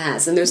moves she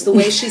has, and there's the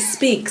way she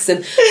speaks,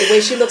 and the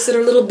way she looks at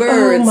her little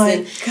birds,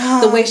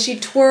 God. The way she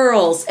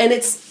twirls. And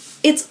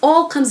it's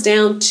all comes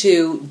down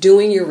to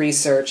doing your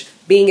research,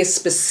 being as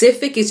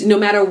specific as, no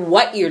matter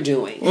what you're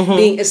doing,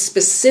 being as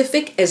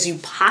specific as you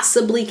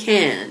possibly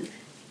can,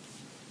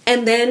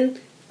 and then.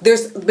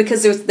 There's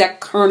that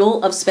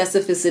kernel of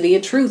specificity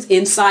and truth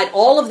inside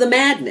all of the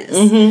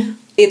madness.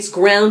 It's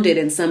grounded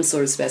in some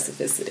sort of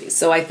specificity.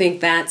 So I think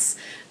that's,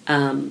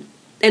 and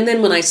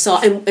then when I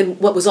saw, and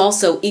what was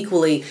also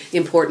equally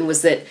important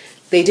was that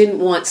they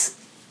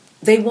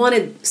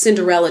wanted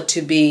Cinderella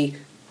to be,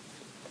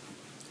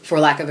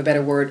 for lack of a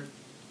better word,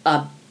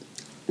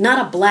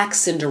 not a black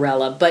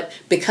Cinderella, but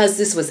because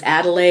this was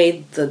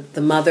Adelaide,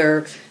 the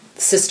mother,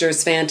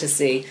 sister's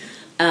fantasy,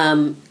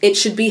 it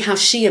should be how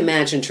she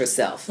imagined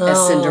herself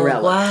as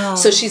Cinderella. Wow.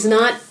 So she's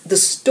not the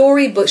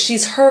storybook,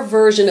 she's her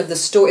version of the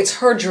story. It's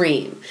her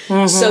dream.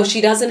 So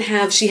she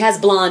has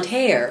blonde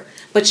hair,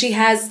 but she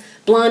has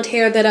blonde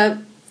hair that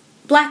a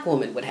black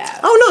woman would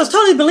have. Oh no, it's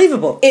totally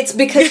believable. It's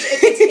because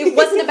it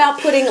wasn't about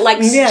putting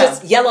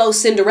just yellow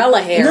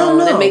Cinderella hair on.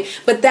 No.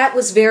 But that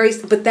was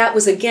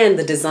again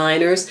the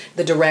designers,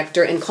 the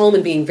director, and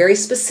Coleman being very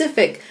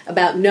specific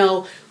about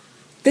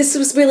this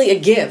was really a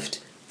gift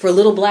for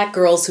little black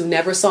girls who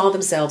never saw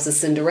themselves as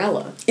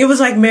Cinderella. It was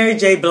like Mary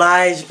J.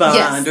 Blige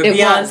blonde or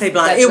Beyonce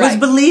blonde. It was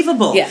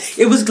believable. Yes.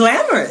 It was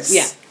glamorous.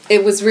 Yeah.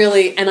 It was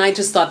really, and I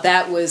just thought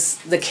that was,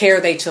 the care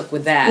they took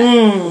with that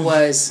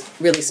was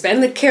really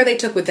and the care they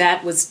took with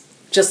that was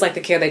just like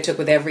the care they took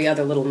with every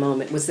other little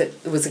moment. Was that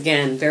it was,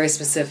 again, very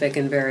specific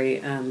and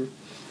very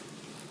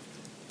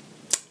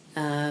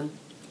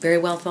very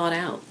well thought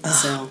out.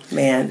 Oh,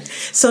 man.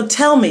 So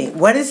tell me,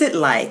 what is it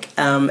like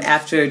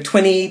after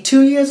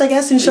 22 years, I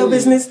guess, in show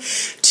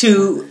business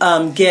to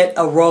get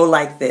a role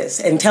like this?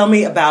 And tell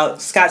me about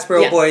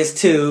Scottsboro Boys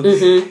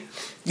too.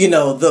 You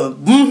know, the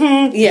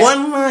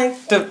one line.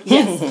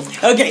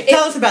 Okay,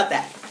 tell us about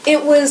that.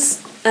 It was...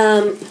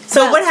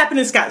 so what happened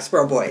in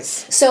Scottsboro Boys?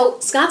 So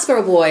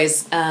Scottsboro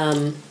Boys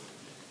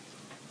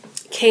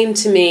came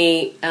to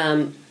me...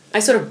 I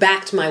sort of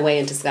backed my way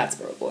into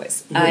Scottsboro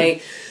Boys.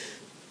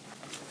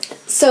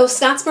 So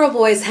Scottsboro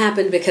Boys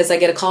happened because I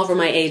get a call from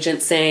my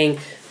agent saying,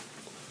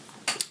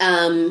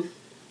 "Do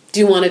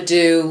you want to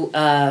do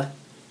a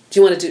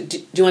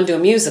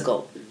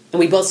musical?" And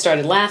we both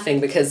started laughing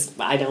because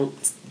I don't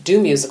do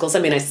musicals. I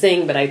mean, I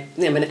sing, but I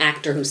am an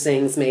actor who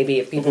sings, maybe,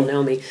 if people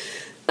know me.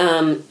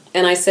 And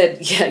I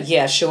said,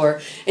 yeah,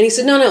 sure. And he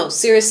said, no,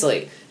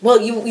 seriously.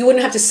 Well, you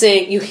wouldn't have to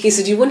sing. He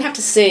said, you wouldn't have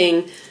to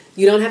sing,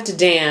 you don't have to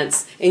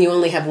dance, and you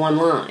only have one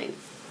line.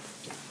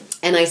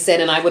 And I said,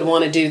 and I would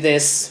want to do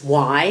this,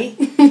 why?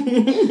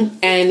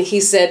 And he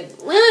said,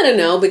 well, I don't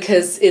know,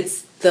 because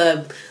it's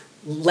the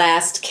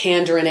last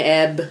Candor and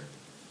Ebb.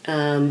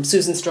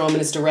 Susan Stroman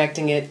is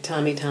directing it,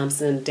 Tommy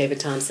Thompson, David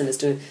Thompson is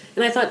doing it.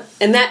 And I thought,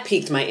 and that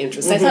piqued my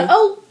interest. I thought,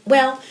 oh,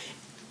 well,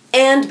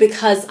 and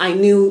because I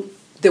knew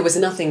there was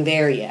nothing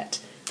there yet,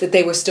 that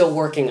they were still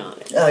working on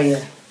it. Oh,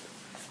 yeah.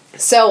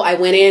 So I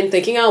went in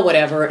thinking, oh,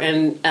 whatever,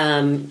 and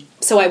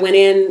so I went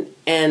in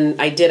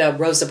and I did a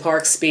Rosa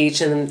Parks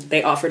speech, and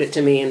they offered it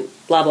to me, and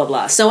blah, blah,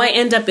 blah. So I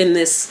end up in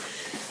this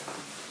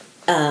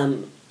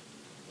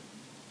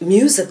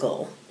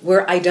musical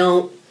where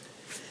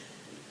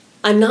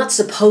I'm not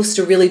supposed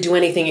to really do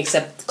anything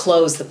except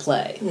close the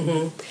play.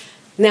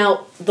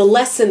 Now, there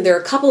are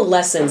a couple of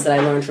lessons that I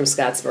learned from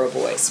Scottsboro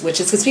Boys, which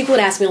is because people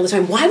would ask me all the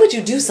time, why would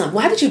you do something?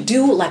 Why would you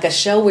do like a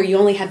show where you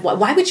only had one?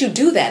 Why would you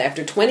do that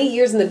after 20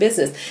 years in the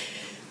business?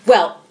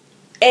 Well,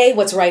 A,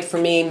 what's right for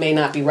me may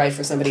not be right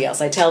for somebody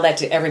else. I tell that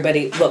to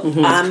everybody. Look,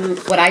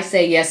 what I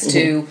say yes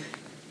to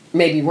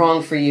may be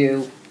wrong for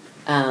you.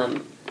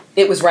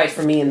 It was right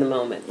for me in the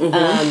moment.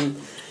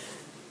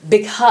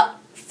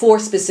 For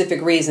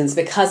specific reasons,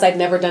 because I'd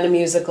never done a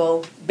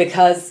musical,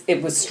 because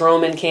it was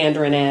Stroman,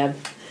 Candor, and Ebb,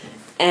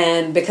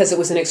 and because it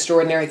was an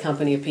extraordinary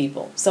company of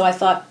people. So I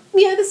thought,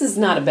 yeah, this is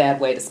not a bad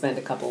way to spend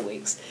a couple of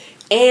weeks.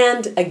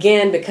 And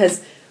again,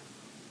 because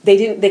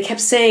they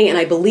kept saying, and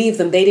I believe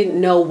them, they didn't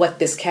know what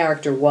this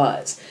character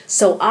was.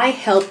 So I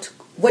helped.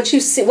 What you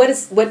see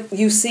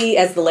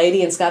as the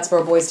lady in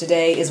Scottsboro Boys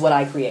today is what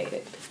I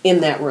created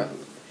in that room.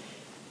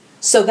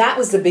 So that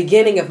was the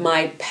beginning of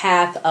my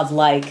path of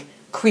like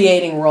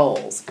creating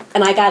roles.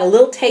 And I got a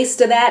little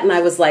taste of that, and I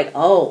was like,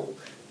 oh,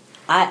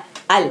 I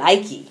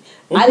like you.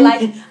 I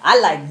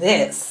like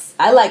this.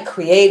 I like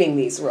creating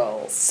these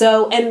roles.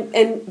 So,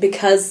 and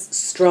because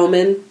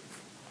Stroman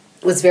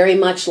was very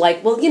much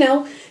like, well, you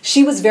know,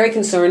 she was very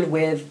concerned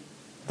with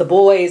the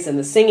boys and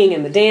the singing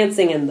and the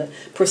dancing and the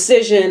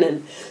precision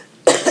and,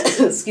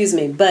 excuse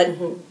me, but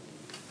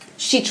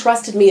she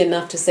trusted me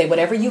enough to say,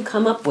 whatever you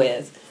come up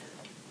with,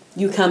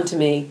 you come to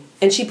me.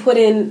 And she put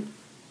in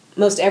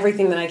most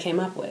everything that I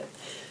came up with.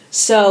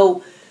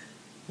 So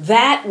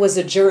that was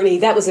a journey.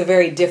 That was a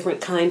very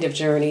different kind of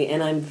journey,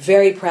 and I'm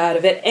very proud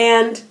of it.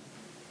 And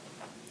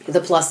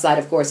the plus side,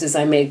 of course, is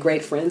I made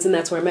great friends, and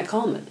that's where I met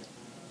Coleman.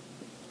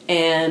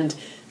 And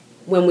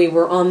when we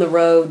were on the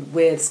road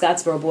with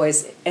Scottsboro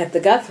Boys at the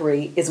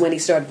Guthrie is when he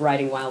started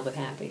writing Wild with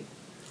Happy.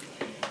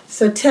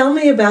 So tell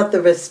me about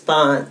the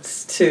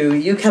response to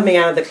you coming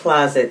out of the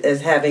closet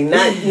as having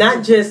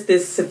not just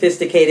this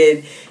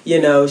sophisticated,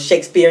 you know,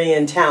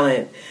 Shakespearean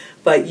talent,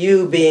 but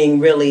you being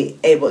really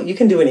able, you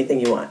can do anything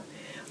you want.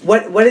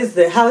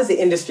 How has the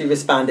industry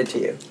responded to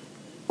you?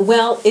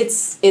 Well,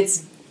 it's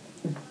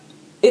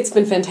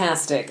been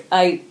fantastic.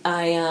 I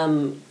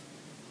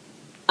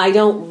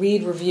don't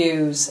read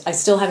reviews. I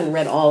still haven't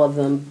read all of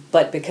them,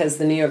 but because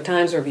the New York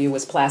Times review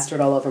was plastered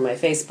all over my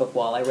Facebook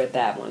wall, I read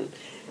that one.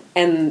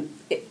 And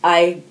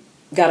I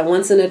got a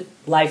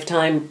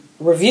once-in-a-lifetime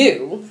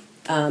review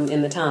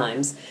in the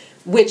Times,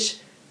 which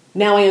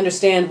now I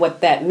understand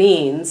what that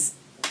means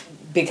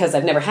because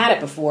I've never had it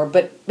before,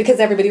 but because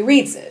everybody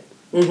reads it.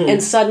 Mm-hmm.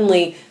 And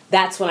suddenly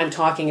that's what I'm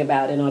talking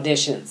about in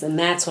auditions, and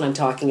that's what I'm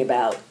talking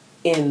about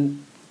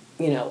in,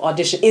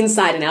 audition,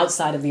 inside and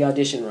outside of the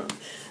audition room.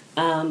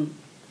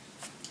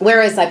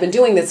 Whereas I've been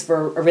doing this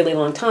for a really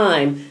long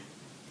time,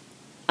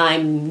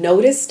 I'm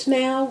noticed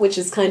now, which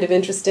is kind of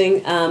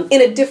interesting,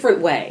 in a different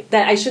way.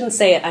 That I shouldn't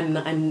say it.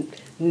 I'm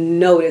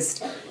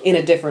noticed in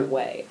a different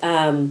way.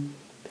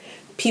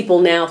 People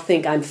now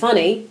think I'm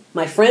funny.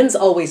 My friends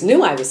always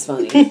knew I was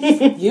funny.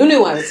 You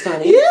knew I was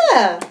funny.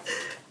 Yeah.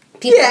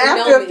 People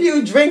after a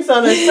few drinks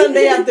on a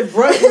Sunday after noon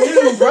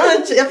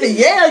brunch after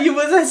Yale, you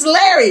was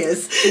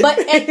hilarious. But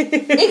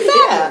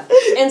exactly,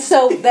 and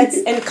so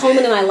and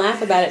Coleman and I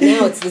laugh about it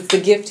now. It's the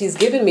gift he's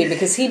given me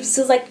because he's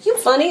like, "You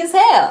funny as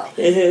hell,"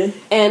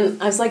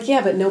 and I was like,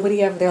 "Yeah, but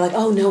nobody ever." They're like,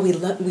 "Oh no, we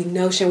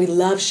know Sharon, we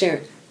love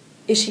Sharon.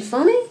 Is she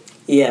funny?"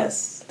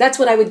 Yes. That's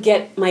what I would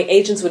get, my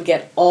agents would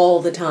get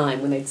all the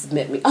time when they'd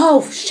submit me.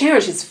 "Oh, Sharon,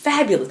 she's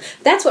fabulous."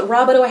 That's what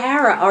Robert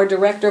O'Hara, our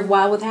director of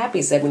Wild with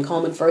Happy, said when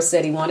Coleman first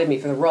said he wanted me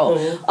for the role.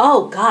 Mm-hmm.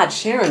 "Oh, God,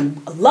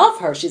 Sharon, I love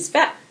her. She's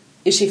fat.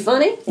 Is she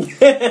funny?"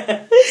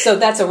 So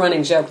that's a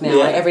running joke now.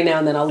 Yeah. Every now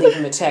and then I'll leave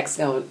him a text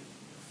going,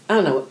 "I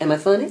don't know, am I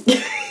funny?"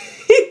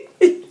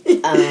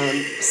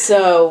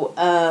 So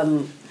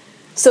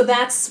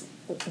that's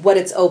what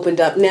it's opened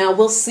up. Now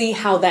we'll see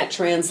how that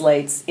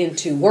translates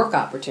into work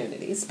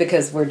opportunities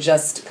because we're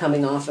just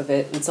coming off of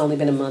it. It's only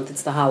been a month.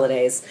 It's the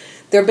holidays.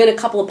 There have been a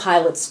couple of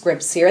pilot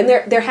scripts here, and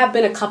there have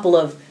been a couple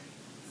of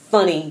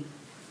funny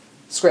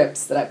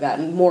scripts that I've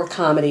gotten, more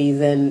comedy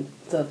than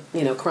the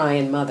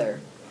crying mother,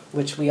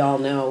 which we all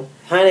know.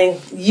 Honey,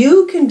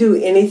 you can do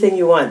anything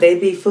you want.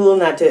 They'd be fool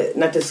not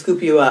to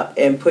scoop you up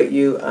and put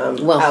you out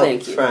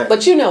thank you. front.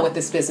 But you know what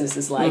this business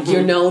is like. Mm-hmm.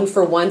 You're known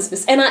for one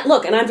and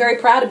I'm very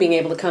proud of being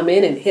able to come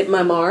in and hit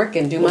my mark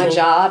and do my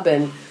job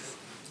and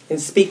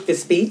speak the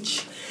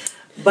speech.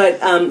 But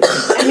I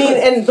mean,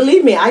 and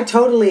believe me, I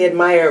totally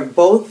admire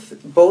both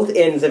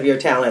ends of your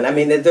talent. I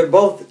mean, they're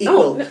both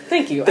equal. Oh,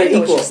 thank you. They're I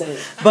know equal. What you're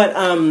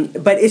saying.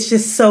 But it's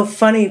just so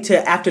funny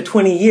to after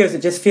 20 years,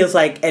 it just feels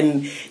like,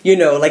 and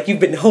like you've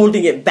been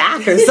holding it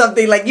back or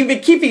something, like you've been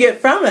keeping it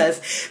from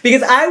us.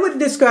 Because I would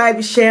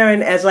describe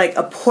Sharon as like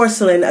a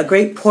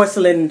great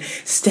porcelain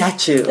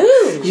statue.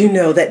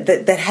 Ooh.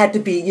 That had to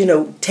be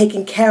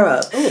taken care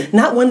of. Ooh.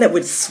 Not one that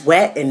would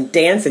sweat and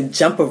dance and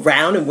jump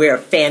around and wear a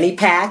fanny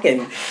pack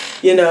and.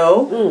 And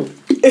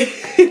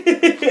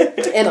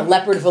a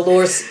leopard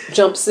velour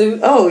jumpsuit.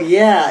 Oh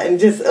yeah, and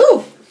just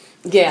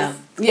yeah.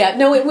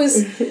 No, it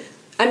was.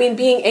 I mean,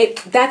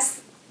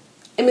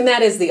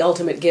 that is the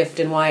ultimate gift,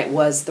 and why it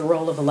was the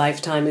role of a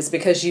lifetime is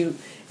because you,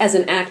 as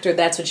an actor,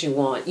 that's what you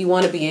want. You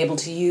want to be able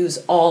to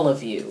use all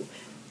of you,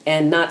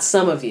 and not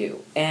some of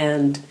you,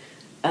 and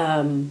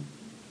to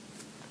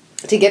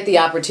get the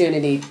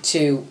opportunity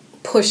to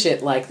push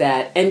it like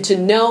that, and to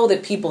know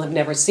that people have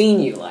never seen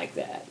you like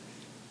that.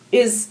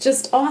 Is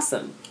just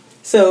awesome.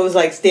 So it was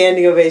like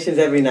standing ovations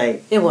every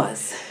night. It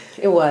was.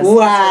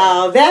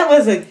 Wow,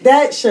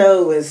 that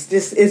show was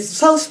just, it's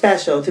so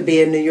special to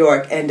be in New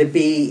York and to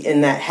be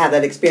in have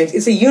that experience.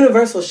 It's a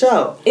universal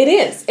show. It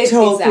is. It's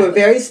told through a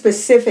very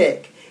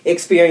specific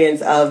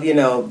experience of,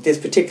 this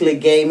particularly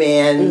gay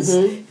man's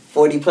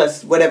 40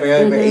 plus, whatever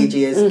age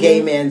he is,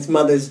 gay man's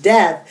mother's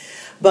death.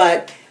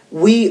 But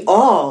we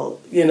all,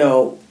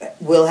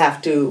 will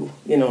have to,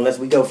 unless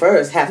we go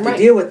first, have to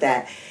deal with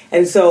that.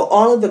 And so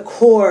all of the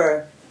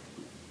core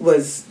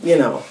was,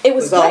 it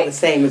was all the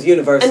same. It was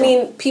universal. I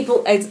mean,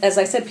 people, as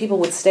I said, people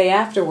would stay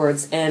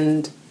afterwards,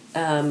 and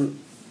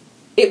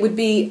it would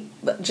be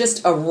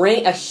just a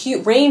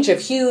range of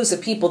hues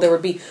of people. There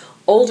would be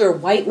older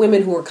white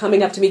women who were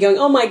coming up to me going,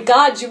 "Oh my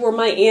God, you were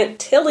my Aunt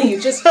Tilly. You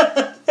just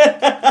the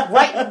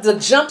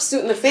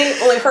jumpsuit and the fanny,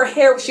 only her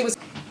hair, she was..."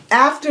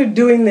 After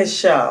doing this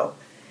show,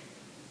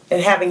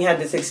 and having had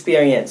this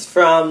experience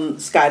from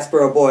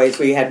Scottsboro Boys,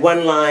 where you had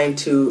one line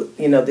to,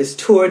 this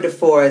tour de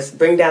force,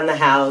 bring down the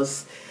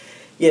house,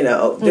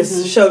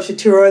 this show should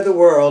tour the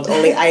world,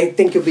 only I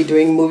think you'll be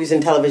doing movies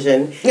and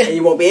television, and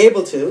you won't be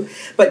able to.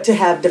 But to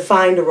have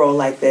defined a role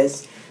like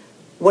this,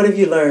 what have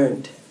you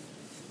learned?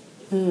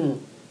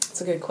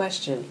 That's a good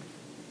question.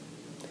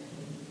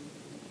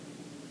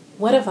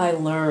 What have I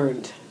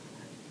learned?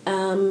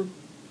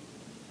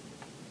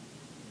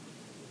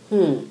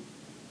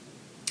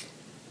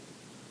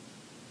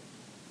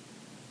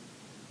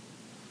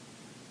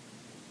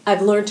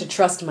 I've learned to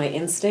trust my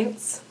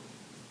instincts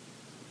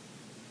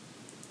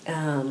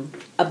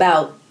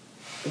about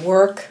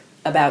work,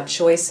 about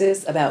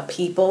choices, about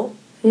people.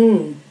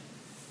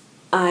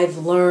 I've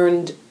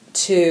learned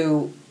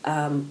to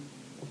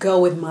go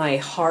with my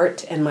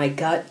heart and my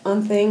gut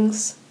on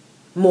things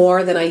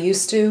more than I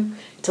used to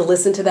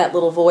listen to that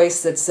little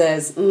voice that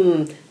says,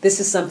 this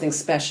is something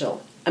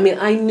special. I mean,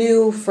 I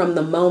knew from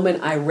the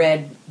moment I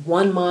read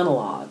one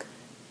monologue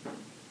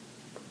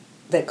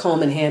that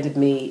Coleman handed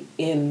me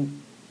in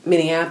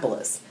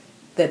Minneapolis,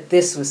 that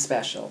this was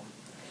special.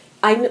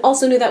 I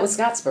also knew that with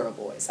Scottsboro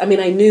Boys. I mean,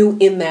 I knew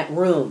in that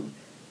room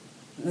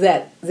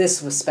that this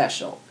was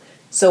special.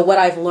 So what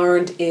I've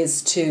learned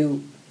is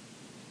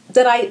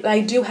that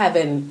I do have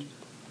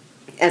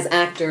as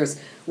actors,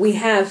 we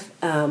have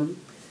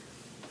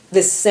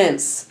this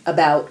sense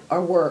about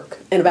our work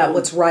and about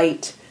what's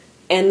right,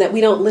 and that we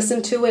don't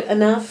listen to it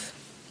enough,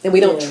 and we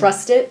don't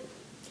trust it,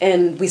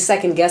 and we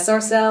second guess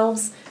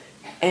ourselves.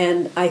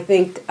 And I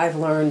think I've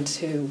learned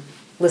to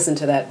listen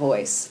to that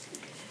voice.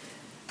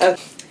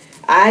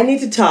 I need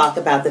to talk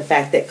about the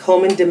fact that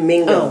Coleman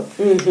Domingo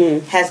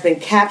has been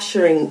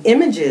capturing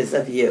images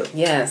of you.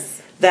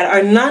 Yes. That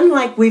are none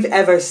like we've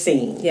ever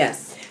seen.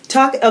 Yes.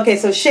 Okay,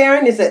 so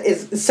Sharon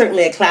is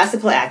certainly a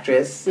classical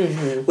actress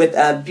with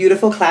a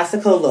beautiful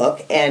classical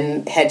look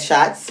and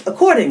headshots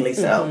accordingly.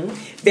 So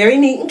very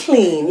neat and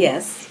clean.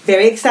 Yes.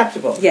 Very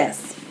acceptable.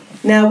 Yes.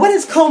 Now, what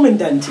has Coleman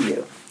done to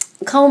you?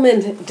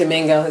 Coleman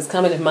Domingo has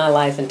come into my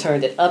life and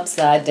turned it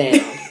upside down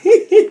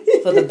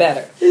for the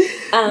better.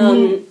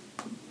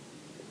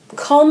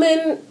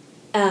 Coleman,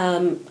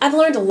 I've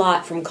learned a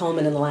lot from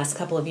Coleman in the last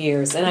couple of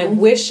years, and I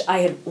wish I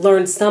had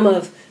learned some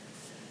of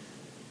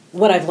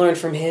what I've learned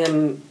from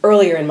him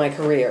earlier in my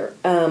career.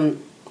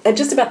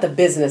 Just about the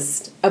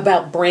business,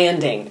 about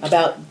branding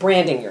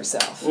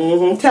yourself.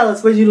 Tell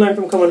us, what did you learn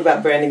from Coleman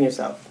about branding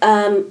yourself?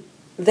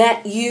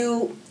 That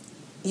you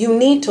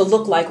need to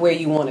look like where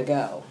you want to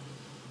go.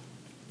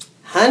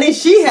 Honey,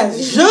 she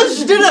has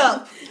zhuzhed it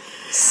up.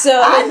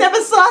 So I never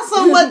saw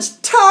so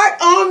much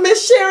tart on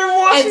Miss Sharon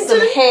Washington. And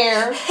some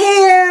hair.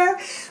 Hair.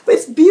 But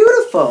it's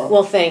beautiful.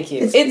 Well, thank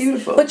you. It's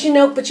beautiful. But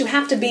you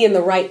have to be in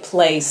the right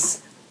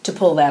place to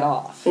pull that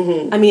off.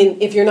 I mean,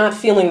 if you're not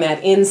feeling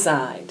that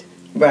inside,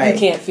 you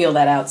can't feel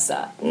that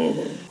outside.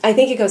 I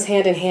think it goes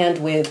hand in hand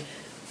with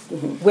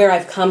where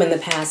I've come in the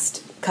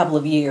past couple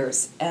of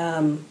years.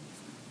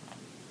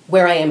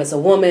 Where I am as a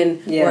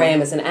woman, where I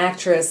am as an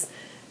actress,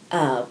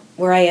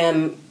 where I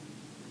am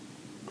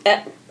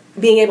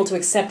being able to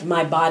accept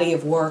my body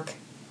of work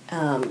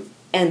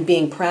and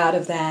being proud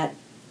of that,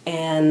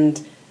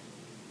 and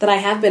that I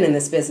have been in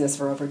this business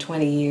for over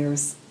 20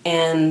 years,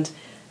 and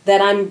that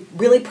I'm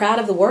really proud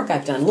of the work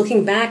I've done.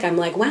 Looking back, I'm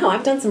like, wow,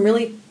 I've done some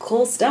really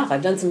cool stuff.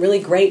 I've done some really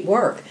great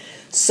work.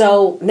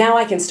 So now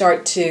I can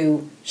start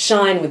to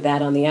shine with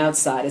that on the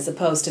outside, as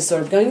opposed to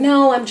sort of going,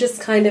 no, I'm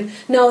just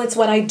no, it's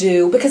what I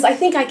do. Because I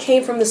think I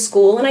came from the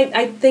school, and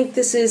I think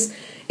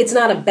it's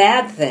not a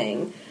bad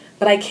thing,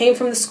 but I came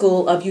from the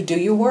school of you do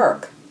your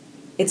work.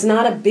 This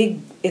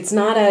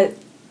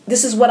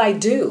is what I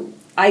do.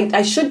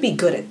 I should be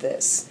good at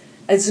this.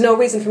 There's no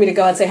reason for me to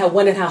go and say how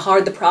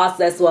hard the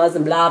process was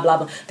and blah, blah,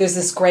 blah. There's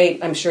this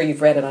great, I'm sure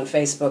you've read it on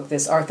Facebook,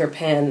 this Arthur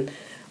Penn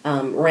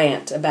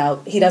rant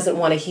about he doesn't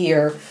want to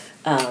hear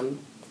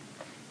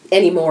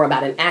anymore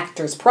about an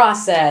actor's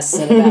process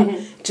and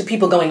about to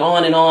people going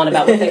on and on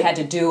about what they had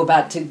to do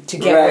to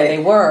get where they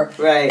were.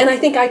 Right. And I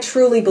think I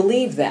truly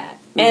believe that.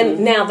 And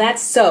now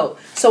that's so.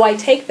 So I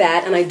take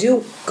that and I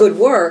do good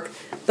work,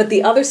 but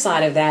the other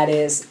side of that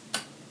is,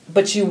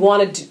 but you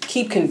want to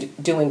keep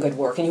doing good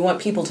work and you want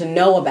people to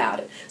know about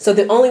it. So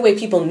the only way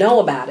people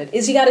know about it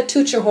is you got to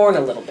toot your horn a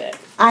little bit.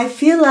 I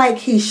feel like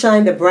he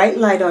shined a bright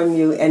light on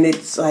you, and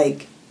it's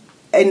like,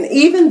 and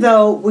even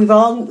though we've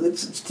all,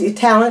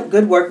 talent,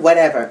 good work,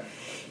 whatever,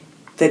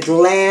 the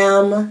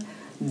glam,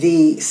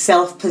 the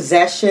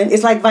self-possession,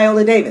 it's like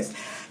Viola Davis.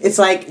 It's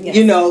like,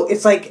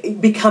 it's like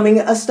becoming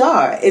a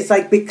star. It's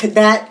like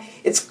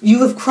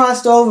you have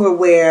crossed over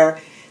where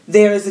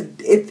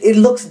it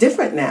looks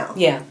different now.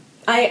 Yeah.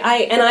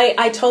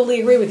 I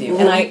totally agree with you.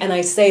 And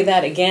I say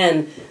that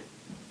again,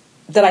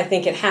 that I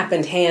think it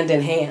happened hand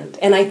in hand.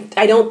 And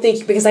I don't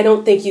think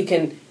you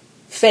can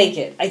fake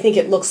it. I think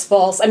it looks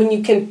false. I mean,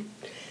 you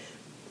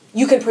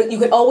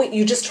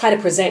just try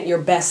to present your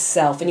best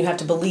self, and you have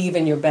to believe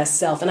in your best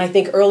self. And I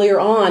think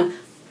earlier on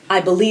I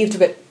believed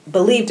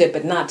it,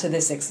 but not to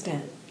this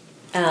extent.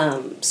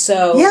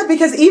 Yeah,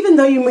 because even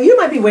though you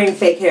might be wearing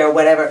fake hair or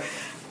whatever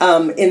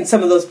in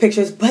some of those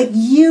pictures, but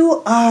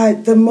you are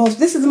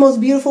this is the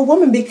most beautiful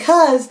woman,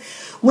 because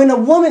when a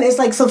woman is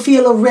like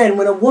Sophia Loren,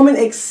 when a woman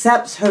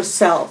accepts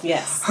herself,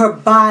 her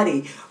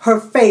body, her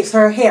face,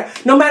 her hair,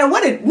 no matter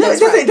what it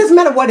doesn't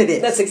matter what it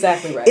is. That's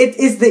exactly right. It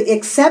is the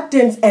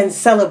acceptance and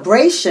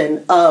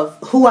celebration of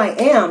who I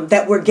am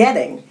that we're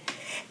getting.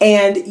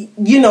 And,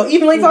 even though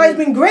you've always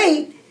been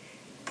great,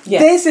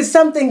 this is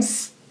something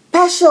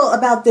special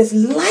about this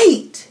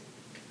light.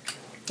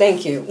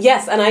 Thank you.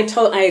 Yes, and I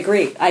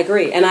agree.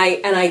 And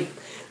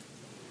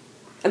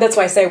that's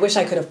why I say I wish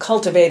I could have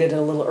cultivated it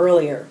a little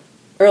earlier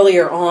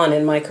on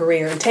in my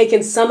career, and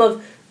taken some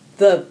of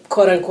the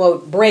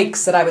quote-unquote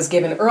breaks that I was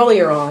given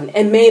earlier on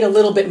and made a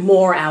little bit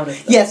more out of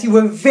them. Yes, you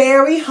were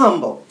very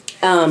humble.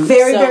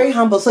 Very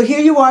humble. So here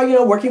you are,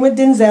 working with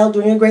Denzel,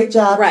 doing a great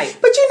job. Right.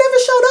 But you never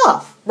showed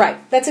off. Right.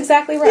 That's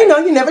exactly right.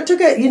 You never took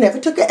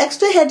an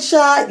extra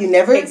headshot. You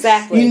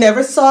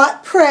never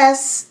sought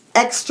press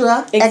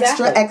extra.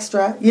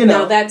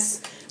 Now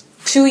that's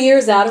 2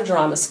 years out of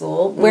drama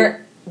school,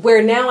 where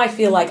now I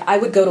feel like I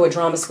would go to a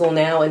drama school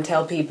now and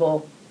tell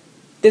people,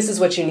 this is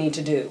what you need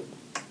to do.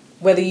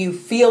 Whether you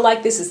feel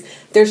like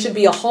there should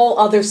be a whole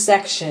other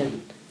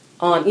section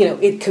on,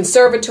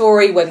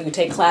 conservatory, whether you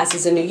take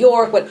classes in New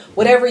York,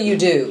 whatever you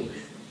do,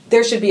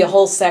 there should be a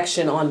whole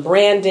section on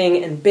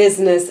branding and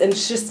business, and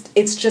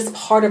it's just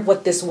part of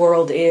what this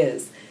world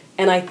is.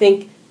 And I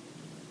think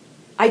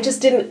I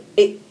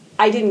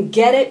didn't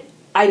get it.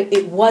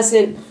 It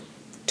wasn't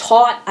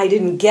taught. I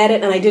didn't get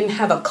it, and I didn't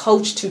have a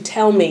coach to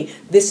tell me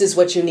this is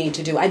what you need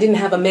to do. I didn't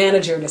have a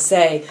manager to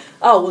say,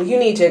 oh, well,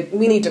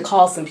 we need to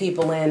call some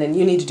people in, and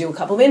you need to do a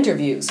couple of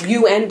interviews,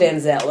 you and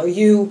Denzel, or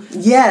you.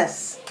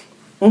 Yes.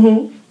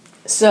 Mm-hmm.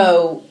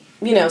 So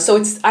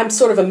I'm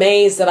sort of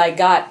amazed that I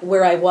got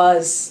where I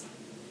was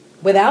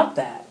without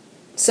that.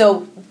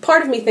 So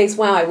part of me thinks,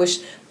 wow, I wish,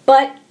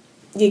 but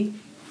you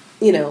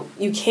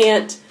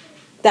can't,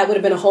 that would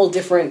have been a whole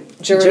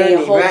different journey,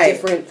 a whole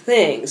different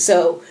thing.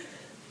 So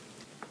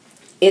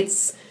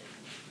it's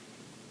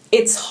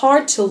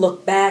hard to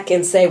look back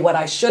and say what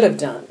I should have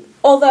done.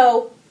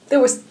 Although there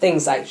was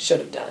things I should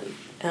have done,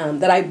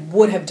 that I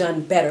would have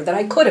done better, that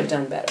I could have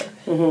done better.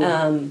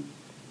 Mm-hmm.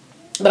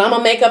 But I'm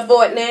going to make up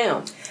for it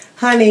now.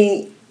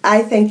 Honey,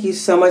 I thank you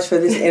so much for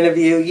this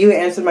interview. You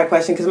answered my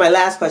question, because my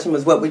last question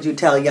was, what would you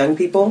tell young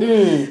people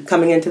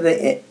coming into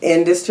the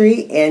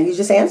industry? And you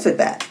just answered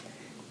that.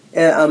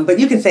 But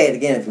you can say it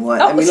again if you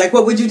want.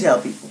 What would you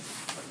tell people?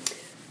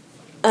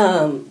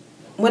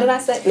 What did I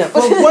say? No.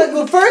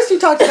 Well, first you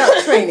talked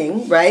about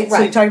training, right? So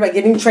you talked about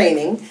getting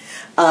training,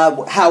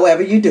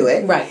 however you do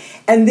it. Right.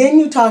 And then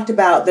you talked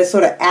about the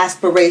sort of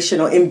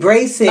aspirational,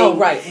 embracing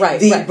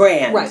the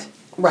brand.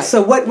 Right.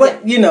 So what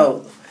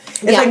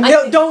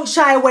it's don't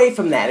shy away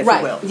from that, if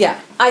you will. Yeah,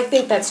 I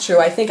think that's true.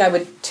 I think I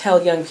would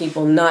tell young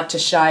people not to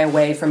shy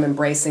away from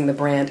embracing the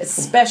brand,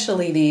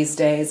 especially these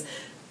days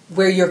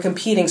where you're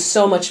competing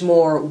so much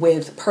more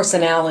with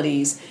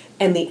personalities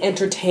and the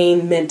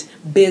entertainment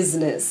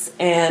business.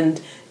 And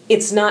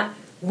it's not,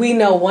 we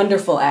know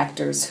wonderful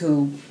actors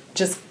who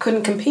just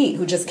couldn't compete,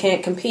 who just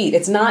can't compete.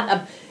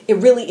 It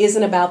really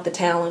isn't about the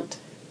talent.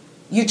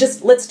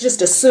 Let's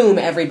just assume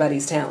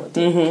everybody's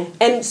talented. Mm-hmm.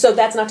 And so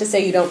that's not to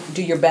say you don't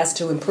do your best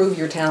to improve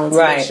your talents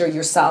and make sure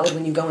you're solid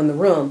when you go in the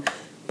room.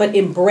 But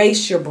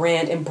embrace your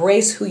brand,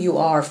 embrace who you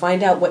are,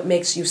 find out what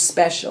makes you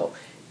special.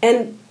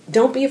 And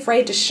don't be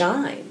afraid to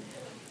shine.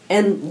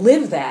 And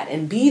live that,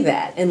 and be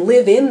that, and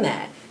live in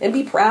that, and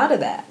be proud of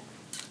that.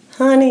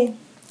 Honey,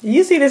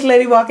 you see this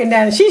lady walking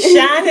down, and she's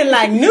shining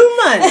like new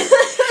money.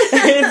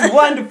 It's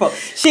wonderful.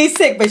 She's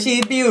sick, but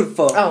she's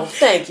beautiful. Oh,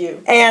 thank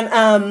you. And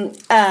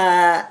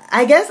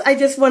I guess I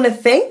just want to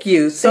thank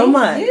you so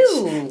much. Thank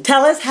you.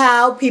 Tell us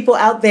how people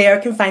out there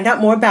can find out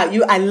more about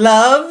you. I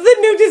love the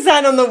new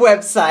design on the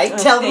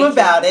website. Tell them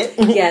about it.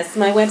 Yes,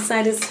 my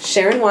website is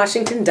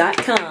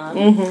SharonWashington.com.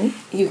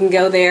 Mm-hmm. You can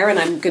go there, and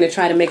I'm going to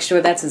try to make sure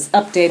that's as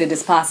updated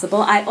as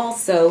possible. I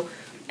also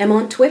am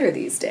on Twitter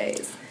these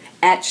days,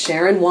 at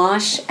Sharon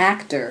Wash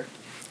Actor.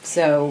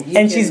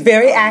 She's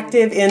very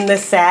active in the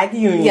SAG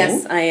union.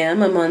 Yes, I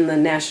am. I'm on the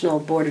National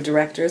Board of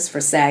Directors for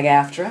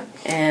SAG-AFTRA,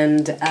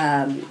 and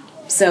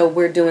so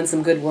we're doing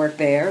some good work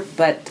there.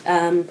 But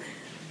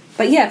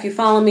yeah, if you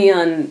follow me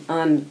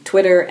on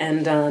Twitter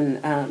and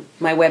on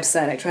my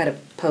website, I try to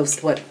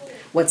post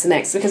what's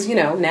next, because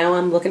now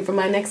I'm looking for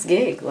my next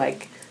gig,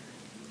 like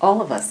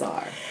all of us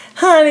are.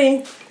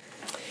 Honey,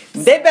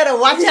 they better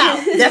watch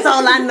out. That's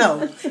all I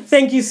know.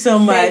 Thank you so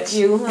much. Thank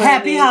you, honey.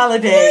 Happy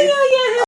holidays.